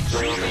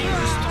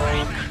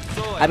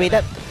 I mean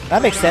that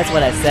makes sense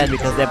what I said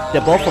because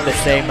they're both from the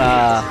same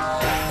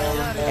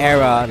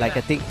era, like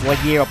I think 1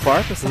 year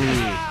apart or something.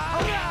 Yeah,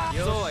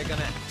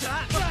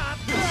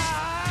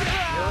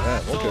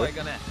 okay.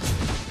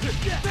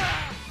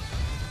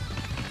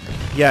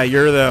 Yeah,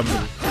 you're the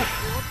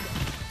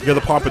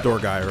Pompadour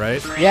guy,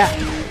 right? Yeah,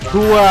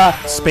 who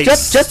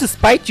Space. just to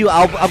spite you,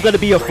 I'm gonna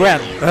be your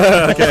friend.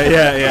 Okay,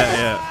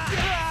 yeah.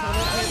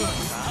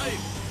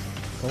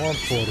 Come on,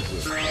 Forza.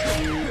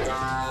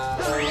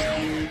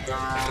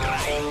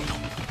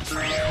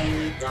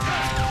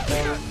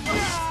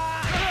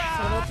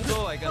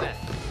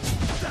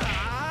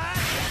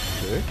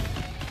 Okay.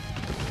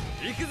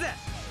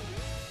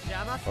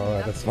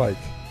 Alright, let's fight.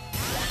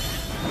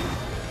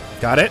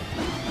 Got it?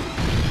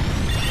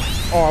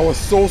 Oh, I was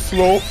so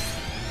slow.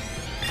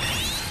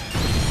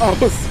 I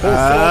was so slow on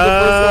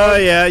the first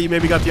one. Yeah, you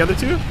maybe got the other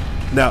 2?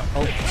 No.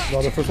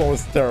 No, the first one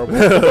was terrible.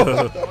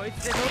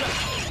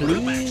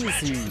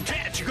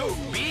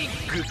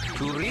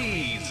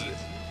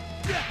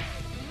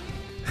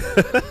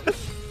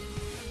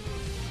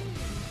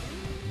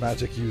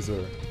 Magic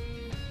user.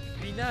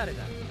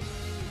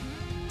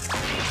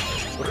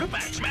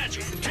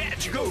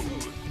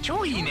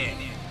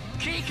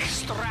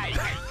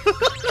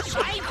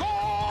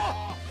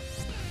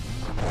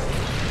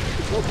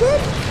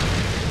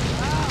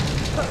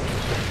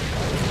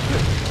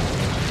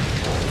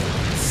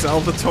 Sell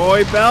the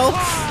toy belt.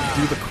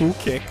 Do the cool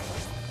kick.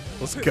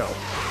 Let's go.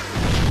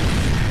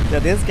 So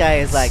this guy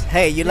is like,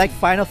 hey, you like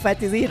Final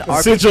Fantasy and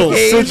RPG Sigils,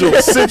 games?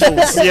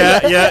 sigils.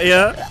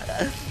 Yeah.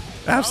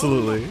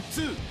 Absolutely.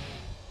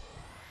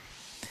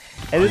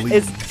 And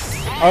it's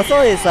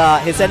also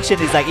his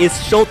engine is like it's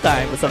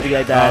showtime or something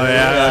like that. Oh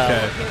yeah,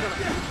 okay.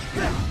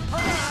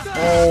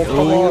 Oh,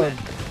 come on.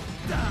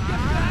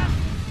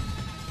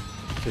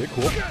 Okay,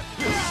 cool.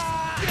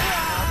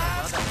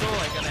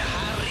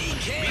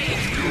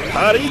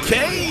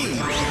 Hurricane!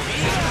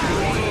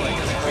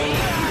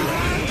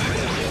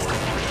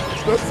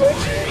 That's so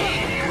cheap.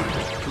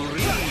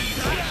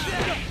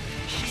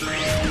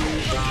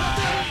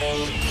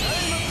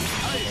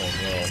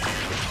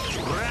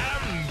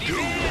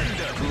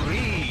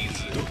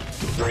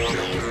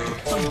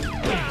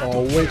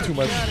 Oh, way too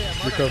much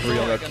recovery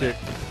on that kick.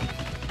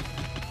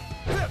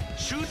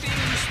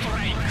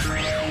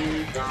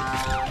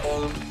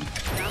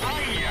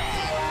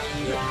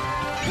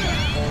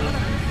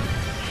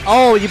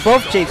 Oh, you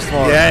both changed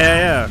form.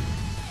 Yeah.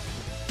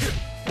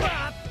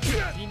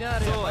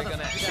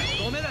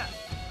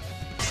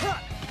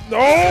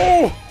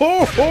 No!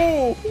 Ho,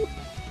 ho.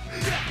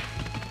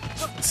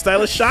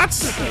 Stylish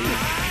shots?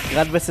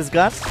 Gun versus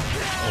gun.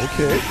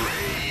 Okay.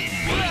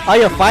 Oh,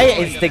 you're fire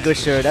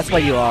extinguisher. That's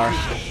what you are.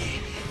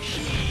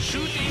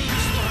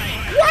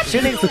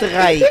 Shooting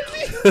strike.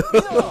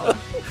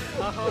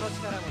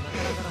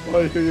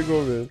 Oh, here you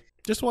go, man.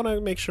 Just want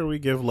to make sure we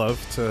give love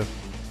to,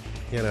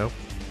 you know,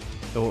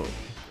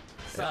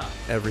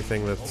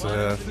 everything that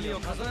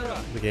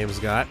the game's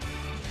got.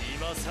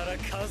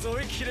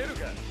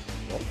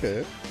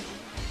 Okay.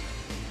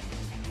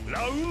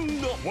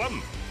 Round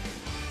 1.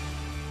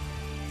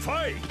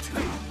 Fight.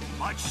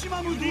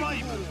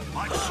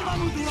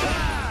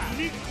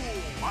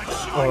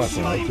 Oh, that's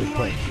a nice big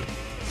punch.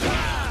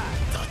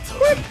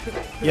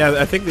 Yeah,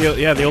 I think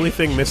the only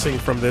thing missing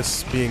from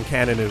this being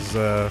canon is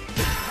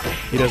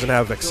he doesn't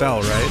have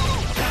Excel, right?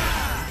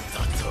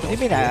 What do you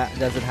mean that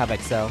doesn't have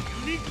Excel?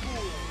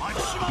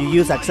 You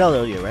used Excel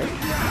earlier, right?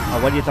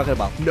 Or what are you talking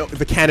about? No,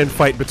 the canon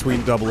fight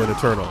between Double and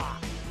Eternal.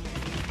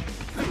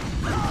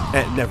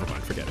 Never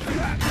mind, forget it.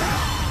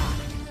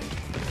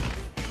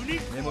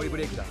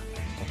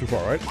 Not too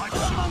far, right?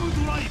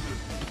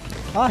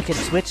 Oh, I can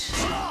switch.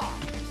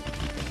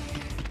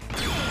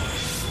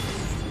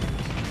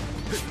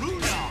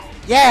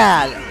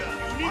 Yeah!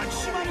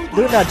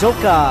 Luna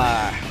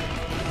Joker!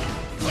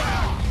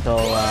 So,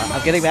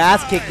 I'm getting my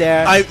ass kicked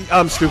there.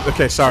 I'm stupid.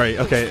 Okay, sorry.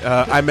 Okay,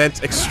 I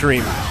meant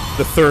Extreme.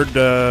 The third,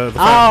 the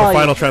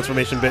final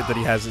transformation bit that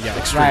he has. Yeah,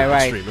 Extreme.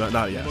 Right. Extreme.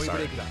 Not yet,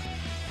 sorry.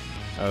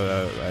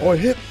 Oh, it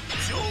hit.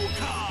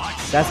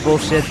 That's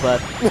bullshit,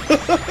 but...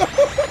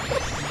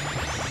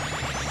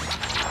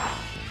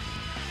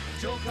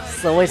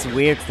 It's always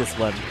weird, this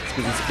one.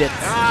 Because he splits.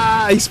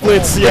 Ah, he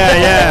splits.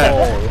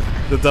 Yeah.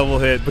 The double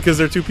hit. Because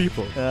they're 2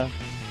 people.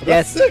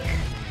 Yes. Sick.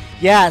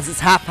 Yeah, it's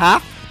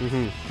half-half.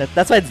 Mm-hmm.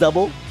 That's why it's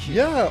double.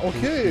 Yeah,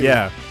 okay.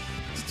 Yeah.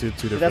 It's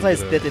two different. That's why I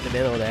split in the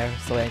middle there,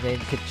 so I then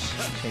could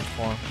change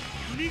form.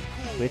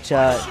 Which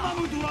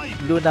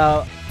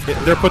Luna.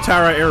 They're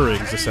Potara air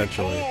rings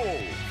essentially.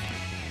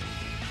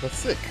 That's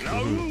sick.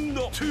 Round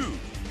 2.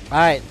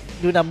 Alright,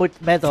 Luna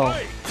Metal.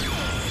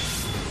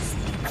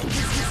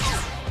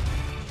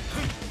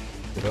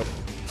 Get up.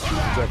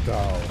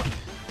 Projectile.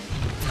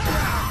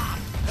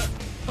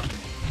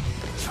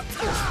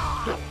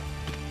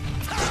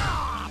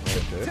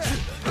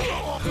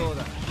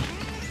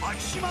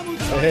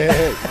 Okay.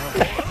 Hey.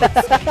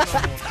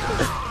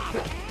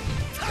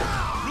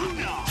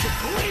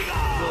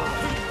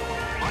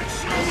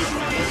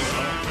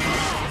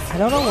 I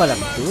don't know what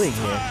I'm doing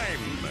here.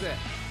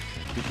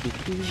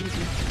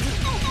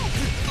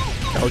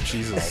 Oh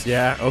Jesus!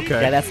 Yeah.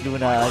 Okay. Yeah, that's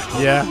Luna.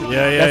 Yeah.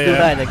 That's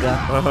Luna and the gun.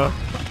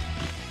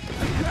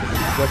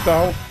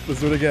 Projectile. Let's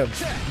do it again.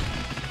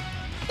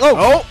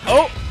 Oh!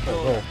 Oh.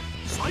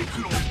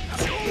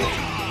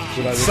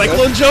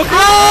 Cyclone Joker!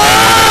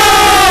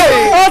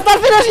 Oh, it's not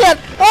finished yet!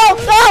 Oh,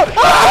 no!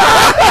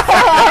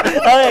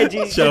 Alright,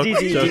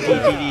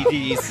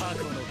 GG's.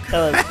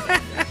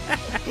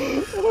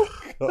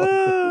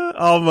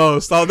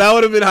 Almost. Oh, that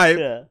would have been hype.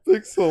 Yeah.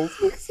 Pixels.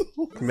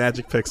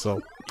 Magic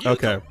Pixel.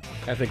 Okay.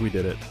 I think we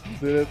did it.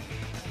 Did it?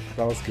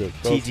 That was good.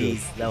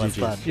 GG's. That was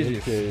fun.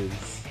 Okay.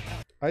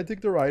 I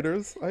dig the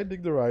writers.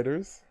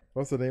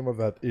 What's the name of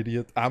that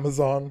idiot?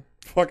 Amazon.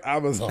 Fuck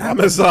Amazon.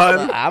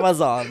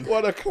 Amazon.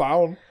 What a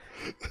clown.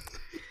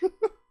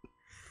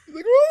 He's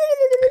like,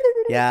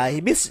 Yeah,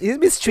 he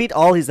mistreat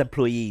all his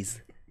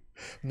employees.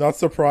 not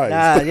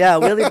surprised. Yeah,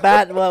 really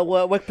bad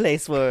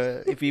workplace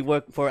for if you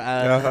work for.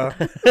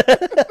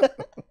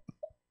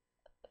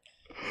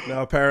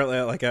 No, apparently,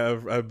 like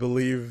I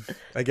believe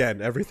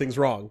again, everything's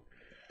wrong,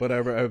 but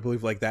I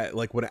believe like that,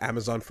 like when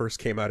Amazon first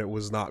came out, it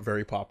was not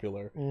very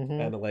popular,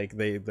 and like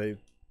they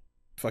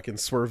fucking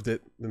swerved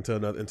it into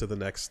the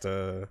next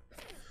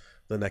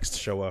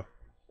Showa,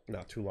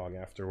 not too long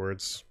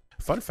afterwards.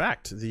 Fun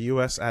fact: the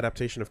U.S.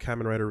 adaptation of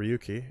Kamen Rider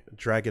Ryuki,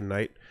 Dragon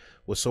Knight,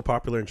 was so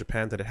popular in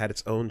Japan that it had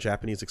its own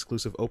Japanese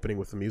exclusive opening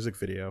with a music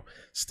video,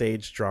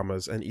 stage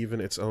dramas, and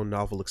even its own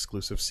novel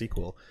exclusive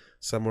sequel.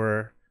 Some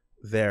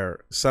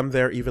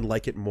there even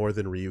like it more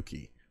than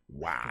Ryuki.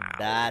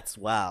 Wow.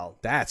 Wow.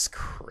 That's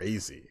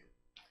crazy.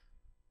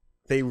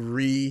 They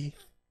re-exported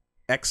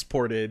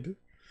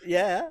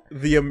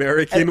the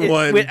American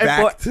one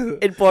back to...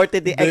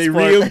 Imported the export. They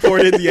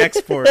re-imported the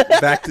export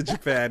back to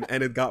Japan,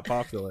 and it got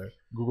popular.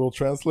 Google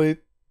Translate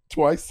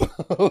twice.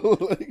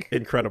 Like...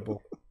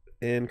 Incredible.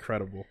 Can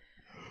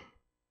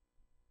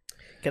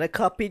I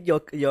copy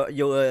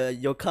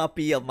your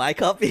copy of my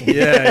copy?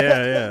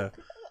 Yeah.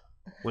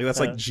 Like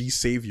that's like G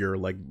Savior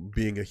like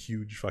being a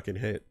huge fucking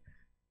hit.